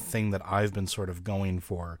here's the thing that I've been sort of going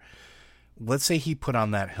for. Let's say he put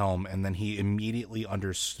on that helm and then he immediately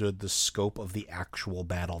understood the scope of the actual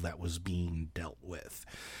battle that was being dealt with.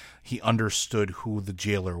 He understood who the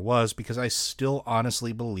jailer was, because I still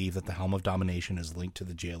honestly believe that the Helm of Domination is linked to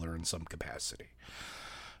the jailer in some capacity.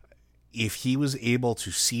 If he was able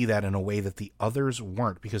to see that in a way that the others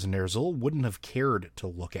weren't, because Ner'zhul wouldn't have cared to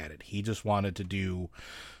look at it. He just wanted to do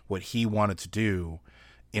what he wanted to do.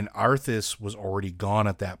 And Arthas was already gone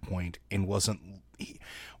at that point and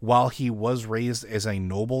while he was raised as a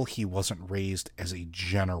noble, he wasn't raised as a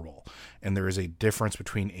general. And there is a difference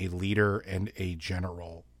between a leader and a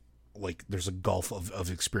general. Like, there's a gulf of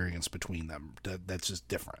experience between them. That's just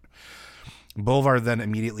different. Bolvar then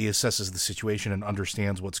immediately assesses the situation and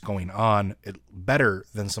understands what's going on better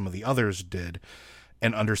than some of the others did,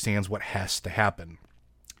 and understands what has to happen.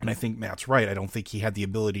 And I think Matt's right. I don't think he had the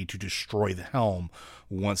ability to destroy the helm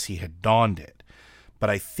once he had donned it. But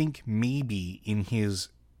I think maybe in his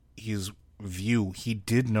view, he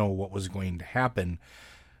did know what was going to happen.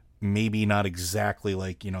 Maybe not exactly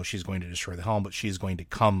like, she's going to destroy the helm, but she's going to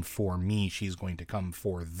come for me. She's going to come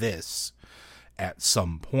for this at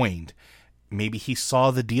some point. Maybe he saw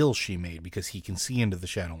the deal she made because he can see into the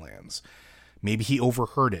Shadowlands. Maybe he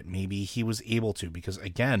overheard it. Maybe he was able to, because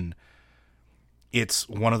again, it's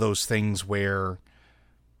one of those things where,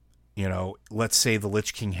 let's say the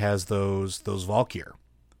Lich King has those Valkyr.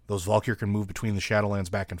 Those Valkyr can move between the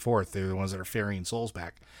Shadowlands back and forth. They're the ones that are ferrying souls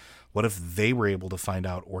back. What if they were able to find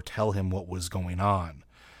out or tell him what was going on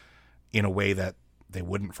in a way that they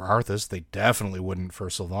wouldn't for Arthas, they definitely wouldn't for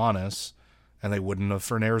Sylvanas, and they wouldn't have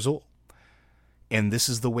for Ner'zhul? And this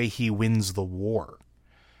is the way he wins the war,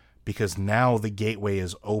 because now the gateway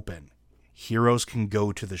is open. Heroes can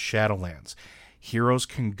go to the Shadowlands. Heroes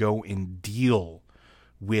can go and deal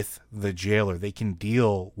with the jailer. They can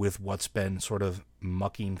deal with what's been sort of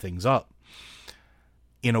mucking things up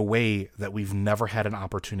in a way that we've never had an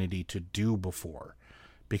opportunity to do before.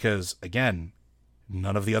 Because, again,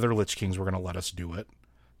 none of the other Lich Kings were going to let us do it.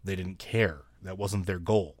 They didn't care. That wasn't their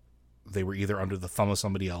goal. They were either under the thumb of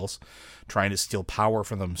somebody else, trying to steal power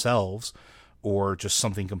for themselves, or just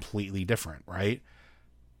something completely different, right?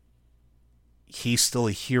 He's still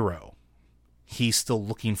a hero. He's still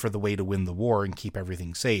looking for the way to win the war and keep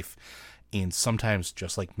everything safe. And sometimes,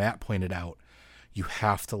 just like Matt pointed out, you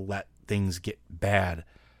have to let things get bad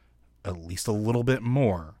at least a little bit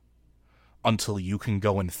more until you can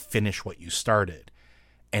go and finish what you started.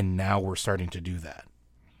 And now we're starting to do that.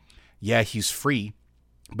 Yeah, he's free,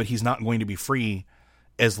 but he's not going to be free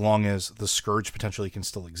as long as the Scourge potentially can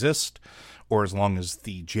still exist, or as long as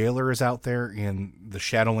the jailer is out there and the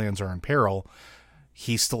Shadowlands are in peril.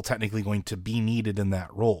 He's still technically going to be needed in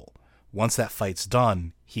that role. Once that fight's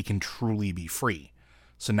done, he can truly be free.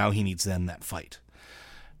 So now he needs then that fight.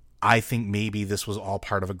 I think maybe this was all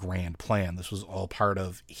part of a grand plan. This was all part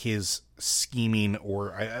of his scheming,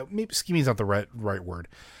 or maybe scheming is not the right word.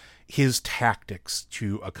 His tactics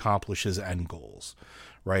to accomplish his end goals,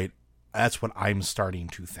 right? That's what I'm starting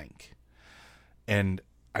to think. And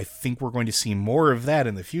I think we're going to see more of that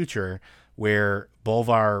in the future, where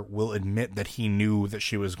Bolvar will admit that he knew that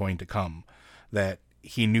she was going to come, that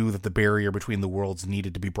he knew that the barrier between the worlds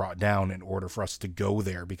needed to be brought down in order for us to go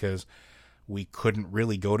there, because we couldn't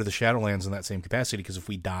really go to the Shadowlands in that same capacity, because if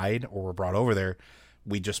we died or were brought over there,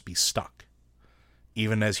 we'd just be stuck.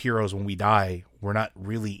 Even as heroes, when we die, we're not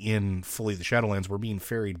really in fully the Shadowlands. We're being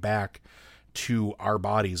ferried back to our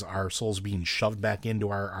bodies, our souls being shoved back into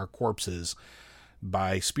our corpses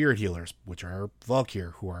by spirit healers, which are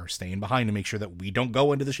Valkyr, who are staying behind to make sure that we don't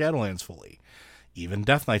go into the Shadowlands fully. Even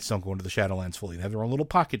Death Knights don't go into the Shadowlands fully. They have their own little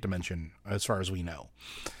pocket dimension, as far as we know.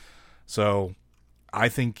 So I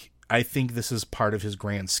think this is part of his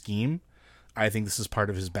grand scheme. I think this is part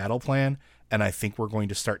of his battle plan, and I think we're going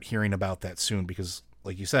to start hearing about that soon, because,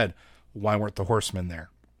 like you said, why weren't the horsemen there?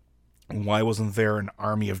 Why wasn't there an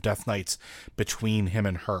army of Death Knights between him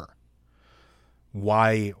and her?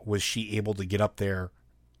 Why was she able to get up there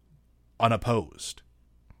unopposed?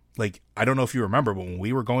 Like, I don't know if you remember, but when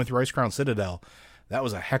we were going through Ice Crown Citadel, that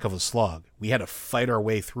was a heck of a slog. We had to fight our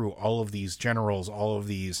way through all of these generals, all of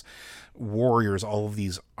these warriors, all of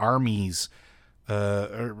these armies,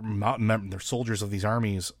 they're soldiers of these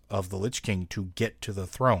armies of the Lich King to get to the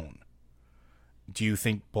throne. Do you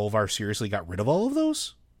think Bolvar seriously got rid of all of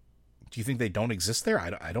those? Do you think they don't exist there?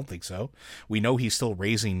 I don't think so. We know he's still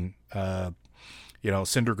raising,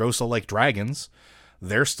 Sindragosa-like dragons.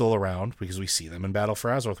 They're still around because we see them in Battle for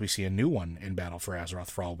Azeroth. We see a new one in Battle for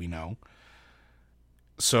Azeroth, for all we know.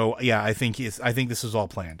 So yeah, I think this is all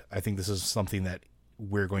planned. I think this is something that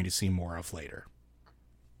we're going to see more of later.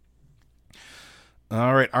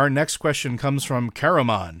 All right, our next question comes from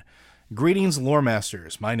Karaman. Greetings, lore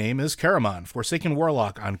masters. My name is Karaman, Forsaken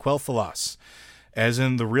Warlock on Quel'Thalas. As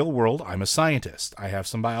in the real world, I'm a scientist. I have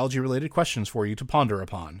some biology-related questions for you to ponder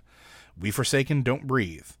upon. We Forsaken don't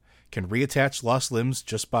breathe. Can reattach lost limbs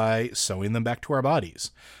just by sewing them back to our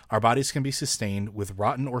bodies. Our bodies can be sustained with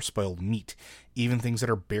rotten or spoiled meat, even things that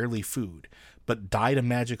are barely food, but die to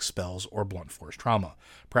magic spells or blunt force trauma.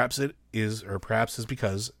 Perhaps is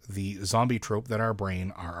because the zombie trope that our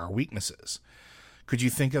brain are our weaknesses. Could you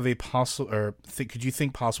think possible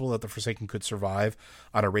that the Forsaken could survive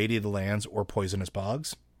on irradiated lands or poisonous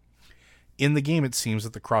bogs? In the game, it seems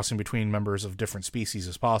that the crossing between members of different species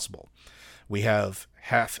is possible. We have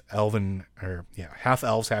half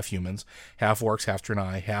elves, half humans, half orcs, half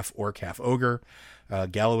Draenei, half orc, half ogre.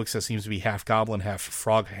 Gallowix that seems to be half goblin, half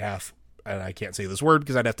frog, half, and I can't say this word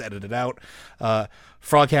because I'd have to edit it out.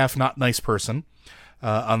 Frog half not nice person.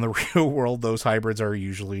 On the real world, those hybrids are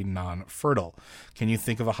usually non-fertile. Can you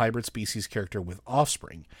think of a hybrid species character with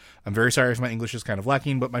offspring? I'm very sorry if my English is kind of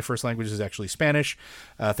lacking, but my first language is actually Spanish.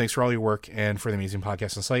 Thanks for all your work and for the amazing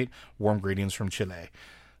podcast and site. Warm greetings from Chile.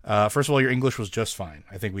 First of all, your English was just fine.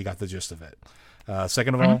 I think we got the gist of it.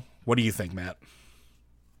 Second of all, what do you think, Matt?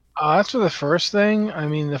 As for the first thing, I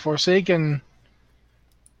mean, the Forsaken,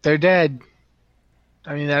 they're dead.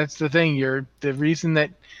 I mean, that's the thing. The reason that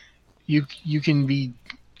you can be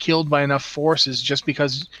killed by enough force is just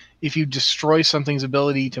because if you destroy something's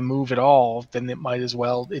ability to move at all, then it might as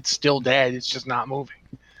well. It's still dead. It's just not moving.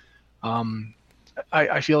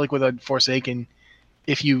 I feel like with a Forsaken,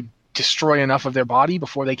 if you destroy enough of their body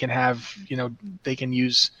before they can have, they can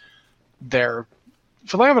use their,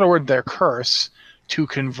 for lack of a better word, their curse to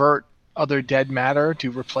convert other dead matter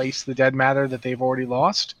to replace the dead matter that they've already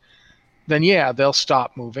lost, then yeah, they'll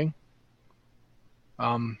stop moving.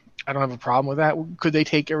 I don't have a problem with that. Could they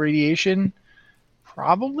take irradiation?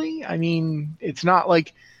 Probably. I mean, it's not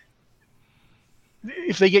like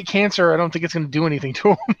if they get cancer, I don't think it's going to do anything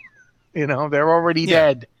to them. They're already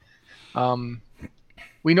dead.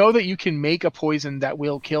 We know that you can make a poison that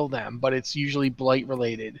will kill them, but it's usually blight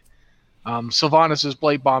related. Sylvanas'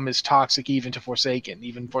 blight bomb is toxic even to Forsaken.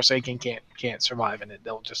 Even Forsaken can't survive in it.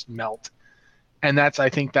 They'll just melt. And I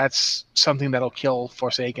think that's something that'll kill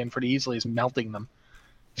Forsaken pretty easily, is melting them.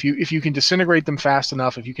 If you can disintegrate them fast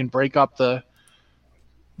enough, if you can break up the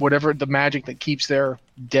magic that keeps their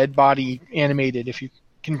dead body animated, if you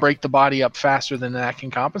can break the body up faster than that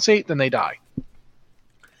can compensate, then they die.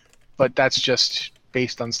 But that's just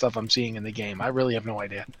based on stuff I'm seeing in the game. I really have no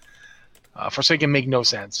idea. Forsaken make no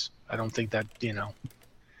sense. I don't think that,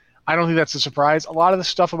 I don't think that's a surprise. A lot of the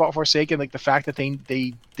stuff about Forsaken, like the fact that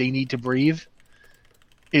they need to breathe,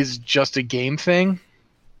 is just a game thing.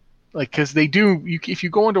 Like, because they do, if you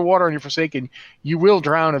go underwater and you're Forsaken, you will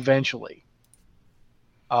drown eventually,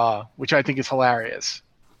 which I think is hilarious.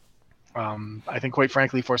 I think, quite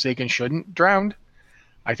frankly, Forsaken shouldn't drown.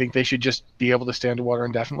 I think they should just be able to stay underwater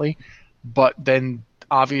indefinitely. But then,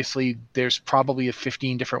 obviously, there's probably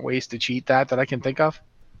 15 different ways to cheat that I can think of.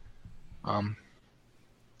 I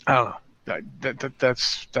don't know.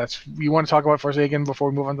 That's. You want to talk about Forsaken before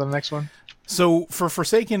we move on to the next one? So for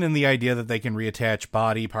Forsaken and the idea that they can reattach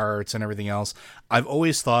body parts and everything else, I've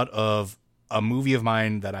always thought of a movie of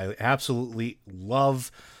mine that I absolutely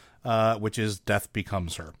love, which is Death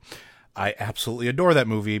Becomes Her. I absolutely adore that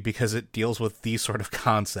movie because it deals with these sort of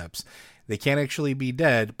concepts. They can't actually be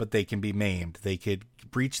dead, but they can be maimed. They could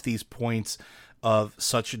reach these points of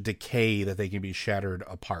such decay that they can be shattered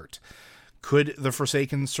apart. Could the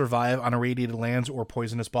Forsaken survive on irradiated lands or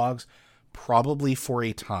poisonous bogs? Probably for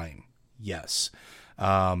a time. Yes.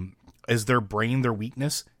 Is their brain their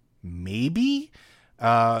weakness? Maybe.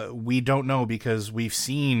 We don't know because we've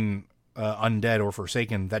seen undead or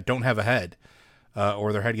Forsaken that don't have a head,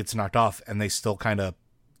 or their head gets knocked off and they still kind of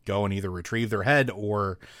go and either retrieve their head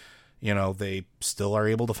or, they still are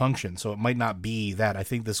able to function. So it might not be that. I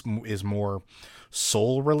think this is more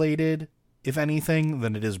soul related, if anything,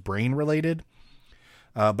 than it is brain related.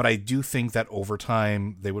 But I do think that over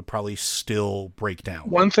time they would probably still break down.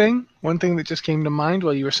 One thing that just came to mind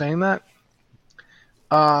while you were saying that,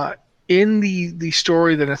 in the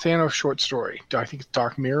story, the Nathanos short story, I think it's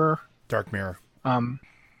Dark Mirror.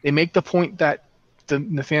 They make the point that the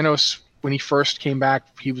Nathanos, when he first came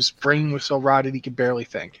back, his brain was so rotted he could barely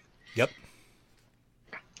think. Yep.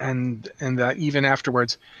 And that even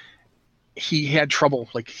afterwards, he had trouble.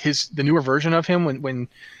 Like the newer version of him, when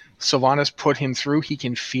Sylvanas put him through, he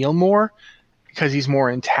can feel more because he's more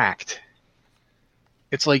intact.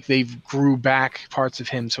 It's like they've grew back parts of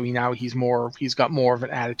him, so he's got more of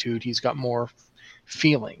an attitude, he's got more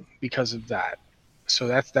feeling because of that. So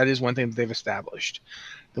that is one thing that they've established.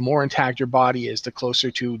 The more intact your body is, the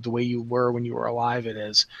closer to the way you were when you were alive it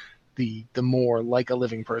is, the more like a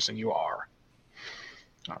living person you are.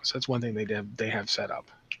 So that's one thing they have set up.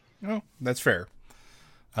 Oh, that's fair.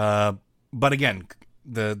 But again,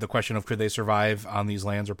 the question of could they survive on these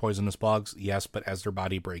lands or poisonous bogs? Yes, but as their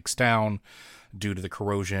body breaks down due to the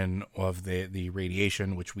corrosion of the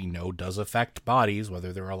radiation, which we know does affect bodies,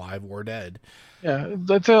 whether they're alive or dead. Yeah,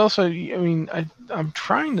 that's also, I'm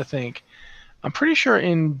trying to think. I'm pretty sure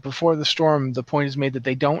in Before the Storm, the point is made that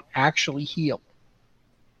they don't actually heal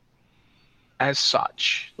as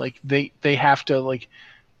such. Like, they have to, like,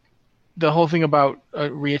 the whole thing about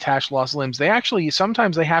reattached lost limbs,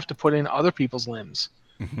 sometimes they have to put in other people's limbs.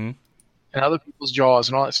 Mm-hmm. And other people's jaws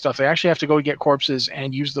and all that stuff. They actually have to go get corpses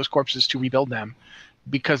and use those corpses to rebuild them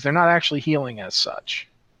because they're not actually healing as such.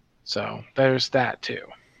 So there's that too.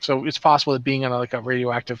 So it's possible that being in a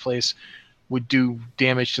radioactive place would do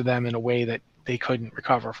damage to them in a way that they couldn't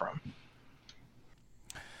recover from.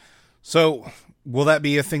 So will that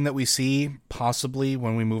be a thing that we see possibly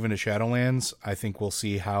when we move into Shadowlands? I think we'll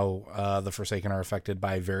see how the Forsaken are affected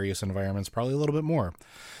by various environments, probably a little bit more.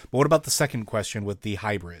 But what about the second question with the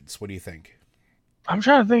hybrids? What do you think? I'm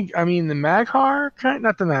trying to think. I mean, the Maghar,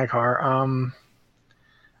 not the Maghar.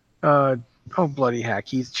 Bloody heck,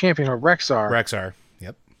 he's champion of Rexar,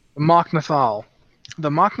 yep. The Mok'Nathal. The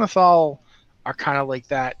Mok'Nathal are kind of like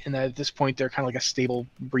that, and at this point they're kind of like a stable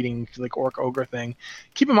breeding, like orc-ogre thing.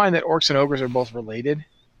 Keep in mind that orcs and ogres are both related.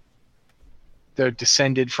 They're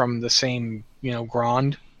descended from the same,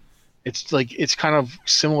 Grond. It's kind of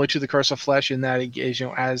similar to the Curse of Flesh in that it is,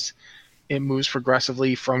 as it moves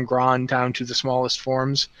progressively from Grond down to the smallest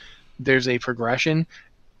forms, there's a progression.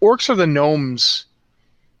 Orcs are the gnomes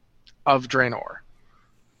of Draenor,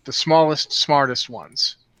 the smallest, smartest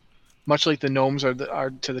ones. Much like the gnomes are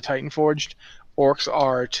to the Titan Forged, orcs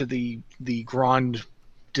are to the Grond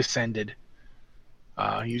descended.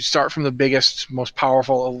 You start from the biggest, most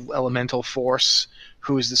powerful elemental force,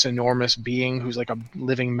 who is this enormous being who's like a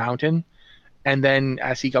living mountain. And then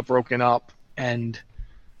as he got broken up and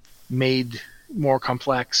made more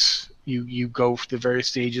complex, you go through the various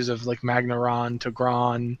stages of like Magnaron to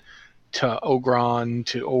Gron to Ogron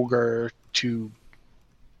to Ogre to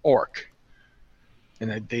Orc.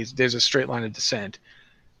 And there's a straight line of descent.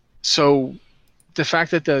 So the fact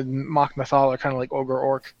that the Mok'Nathal are kind of like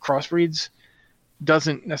Ogre-Orc crossbreeds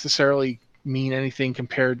doesn't necessarily mean anything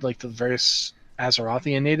compared like to the various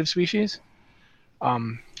Azerothian native species.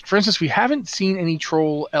 For instance, we haven't seen any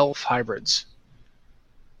troll-elf hybrids.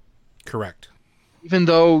 Correct. Even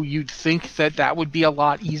though you'd think that would be a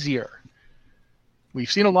lot easier.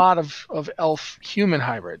 We've seen a lot of elf-human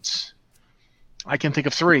hybrids. I can think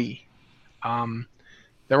of 3.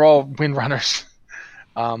 They're all Windrunners.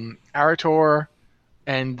 Arator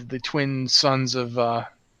and the twin sons of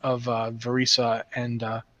Varisa and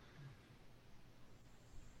not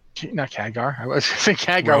Khadgar. I was thinking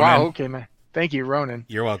Khadgar. Ronan. Wow. Okay, man. Thank you, Ronan.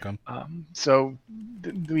 You're welcome. So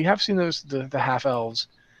we have seen those the half elves.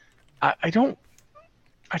 I can't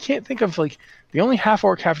think of like the only half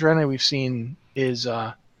orc half draenei we've seen is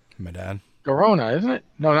Medan. Garona, isn't it?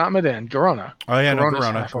 No, not Medan. Garona. Oh yeah, Garona's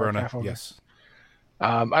no, half orc, Garona. half ogre. Yes.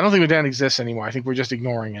 I don't think Medan exists anymore. I think we're just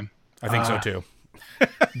ignoring him. I think so too.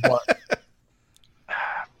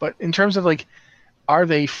 But in terms of like, are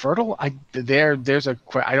they fertile? I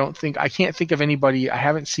can't think of anybody. I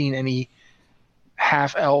haven't seen any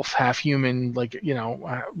half elf, half human. Like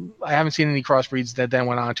I haven't seen any crossbreeds that then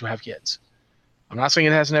went on to have kids. I'm not saying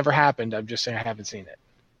it hasn't ever happened. I'm just saying I haven't seen it.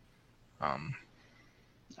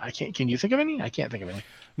 I can't. Can you think of any? I can't think of any.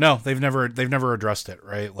 No, they've never addressed it,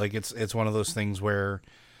 right? Like it's one of those things where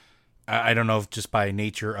I don't know if just by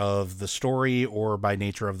nature of the story or by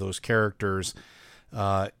nature of those characters,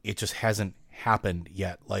 it just hasn't happened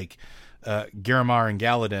yet. Like Garamar and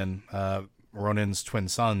Galadin, Ronan's twin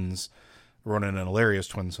sons, Ronan and Illyria's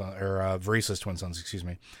twin son, or Varisa's twin sons, excuse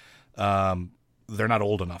me. They're not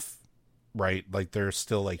old enough, right? Like they're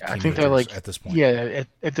still like teenagers. I think they're like at this point. Yeah,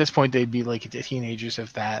 at this point they'd be like teenagers,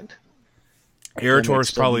 if that. Arator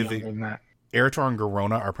is probably Arator and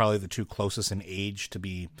Garona are probably the two closest in age to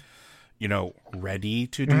be, ready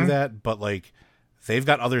to do that. But like, they've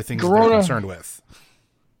got other things they're concerned with.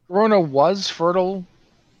 Garona was fertile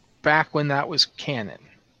back when that was canon.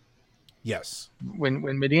 Yes.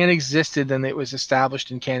 When Medan existed, then it was established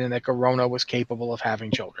in canon that Garona was capable of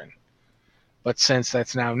having children. But since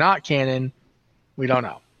that's now not canon, we don't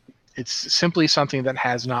know. It's simply something that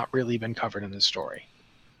has not really been covered in the story.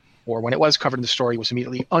 Or when it was covered in the story, it was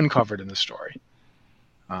immediately uncovered in the story.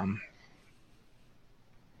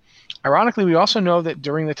 Ironically, we also know that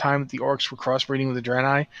during the time that the orcs were crossbreeding with the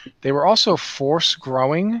Draenei, they were also force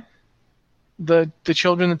growing the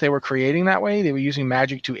children that they were creating that way. They were using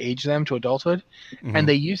magic to age them to adulthood. Mm-hmm. And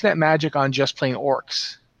they used that magic on just plain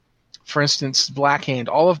orcs. For instance, Blackhand.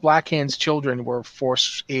 All of Blackhand's children were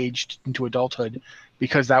force aged into adulthood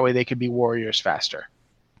because that way they could be warriors faster.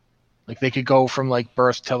 Like they could go from like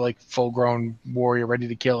birth to like full grown warrior ready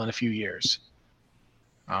to kill in a few years.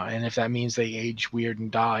 And if that means they age weird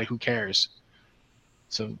and die, who cares?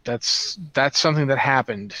 So that's something that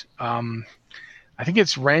happened. I think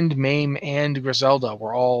it's Rend, Maim, and Griselda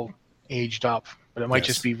were all aged up, but it might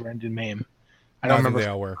just be Rend and Maim. I don't remember. They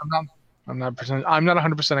all were. I'm not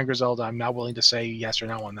 100% on Griselda. I'm not willing to say yes or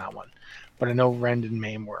no on that one, but I know Rend and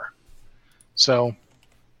Maim were. So,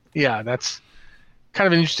 yeah, that's kind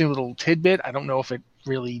of an interesting little tidbit. I don't know if it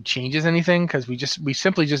really changes anything because we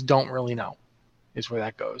simply just don't really know is where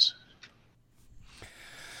that goes.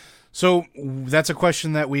 So that's a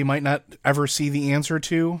question that we might not ever see the answer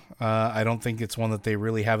to. I don't think it's one that they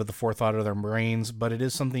really have at the forethought of their brains, but it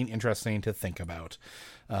is something interesting to think about.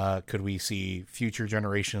 Could we see future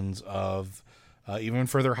generations of even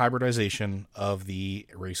further hybridization of the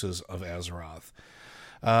races of Azeroth?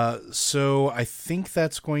 So I think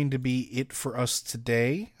that's going to be it for us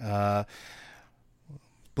today.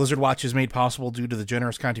 Blizzard Watch is made possible due to the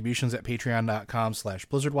generous contributions at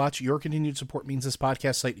patreon.com/BlizzardWatch. Your continued support means this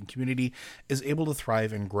podcast site and community is able to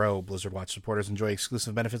thrive and grow. Blizzard Watch supporters enjoy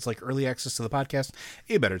exclusive benefits like early access to the podcast,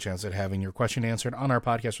 a better chance at having your question answered on our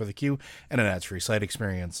podcast with a queue, and an ads-free site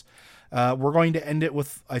experience. We're going to end it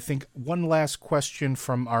with, I think, one last question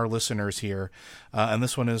from our listeners here, and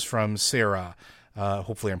this one is from Sarah.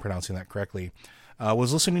 Hopefully I'm pronouncing that correctly.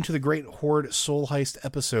 Was listening to the Great Horde Soul Heist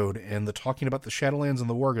episode, and the talking about the Shadowlands and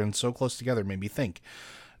the Worgen so close together made me think,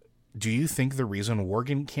 do you think the reason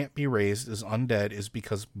Worgen can't be raised as undead is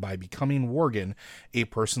because by becoming Worgen, a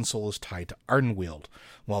person's soul is tied to Ardenweald,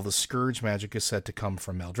 while the Scourge magic is said to come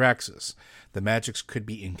from Maldraxxus? The magics could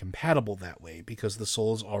be incompatible that way, because the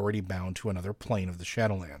soul is already bound to another plane of the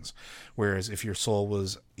Shadowlands, whereas if your soul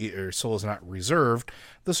is not reserved,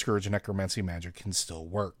 the Scourge necromancy magic can still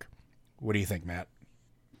work. What do you think, Matt?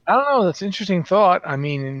 I don't know. That's an interesting thought. I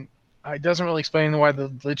mean, it doesn't really explain why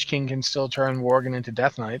the Lich King can still turn Worgen into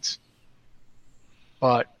Death Knights.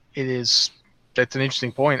 But that's an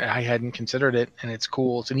interesting point. I hadn't considered it, and it's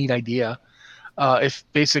cool. It's a neat idea. If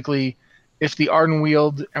the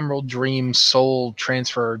Ardenweald Emerald Dream Soul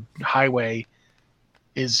Transfer Highway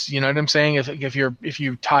is, you know what I'm saying? If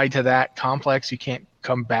you're tied to that complex, you can't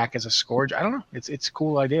come back as a Scourge. I don't know. It's a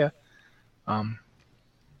cool idea.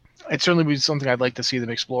 It certainly would be something I'd like to see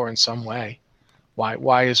them explore in some way.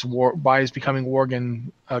 Why is becoming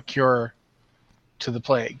Worgen a cure to the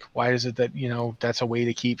plague? Why is it that that's a way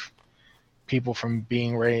to keep people from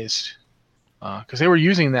being raised, because they were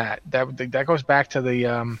using that. That goes back to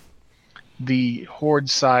the Horde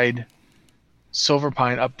side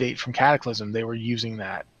Silverpine update from Cataclysm. They were using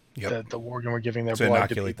that. Yep. The Worgen were giving their to blood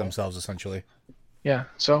inoculate to themselves, essentially. Yeah.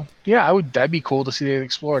 So yeah, that'd be cool to see it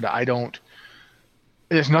explored.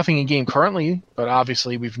 There's nothing in game currently, but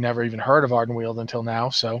obviously we've never even heard of Ardenweald until now,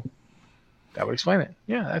 so that would explain it.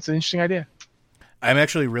 Yeah, that's an interesting idea. I'm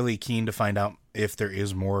actually really keen to find out if there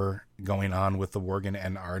is more going on with the Worgen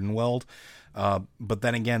and Ardenweald. But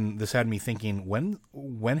then again, this had me thinking,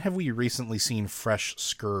 when have we recently seen fresh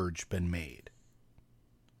Scourge been made?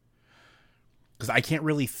 Because I can't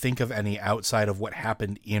really think of any outside of what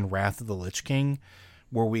happened in Wrath of the Lich King,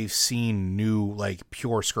 where we've seen new, like,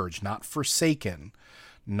 pure Scourge, not Forsaken,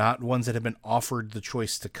 not ones that have been offered the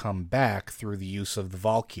choice to come back through the use of the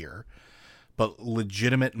Valkyr, but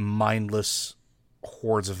legitimate mindless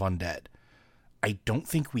hordes of undead. I don't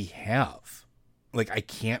think we have. Like, I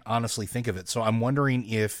can't honestly think of it. So I'm wondering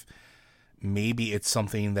if maybe it's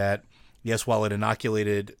something that, yes, while it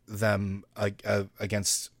inoculated them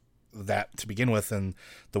against that to begin with, and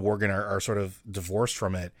the Worgen are sort of divorced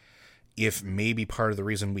from it, if maybe part of the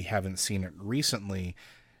reason we haven't seen it recently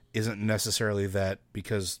isn't necessarily that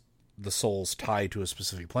because the soul's tied to a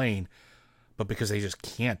specific plane, but because they just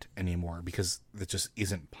can't anymore, because it just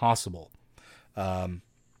isn't possible.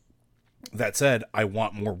 That said, I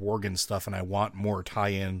want more Worgen stuff, and I want more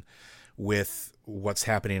tie-in with what's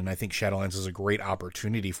happening, and I think Shadowlands is a great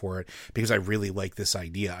opportunity for it, because I really like this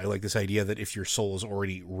idea. I like this idea that if your soul is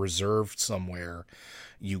already reserved somewhere,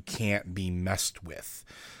 you can't be messed with.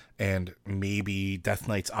 And maybe Death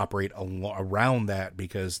Knights operate around that,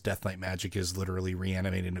 because Death Knight magic is literally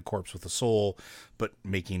reanimating a corpse with a soul, but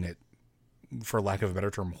making it, for lack of a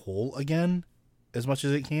better term, whole again as much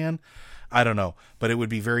as it can. I don't know, but it would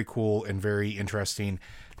be very cool and very interesting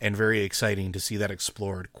and very exciting to see that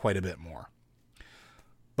explored quite a bit more.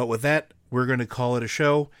 But with that, we're going to call it a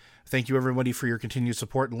show. Thank you, everybody, for your continued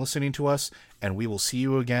support and listening to us, and we will see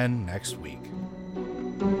you again next week.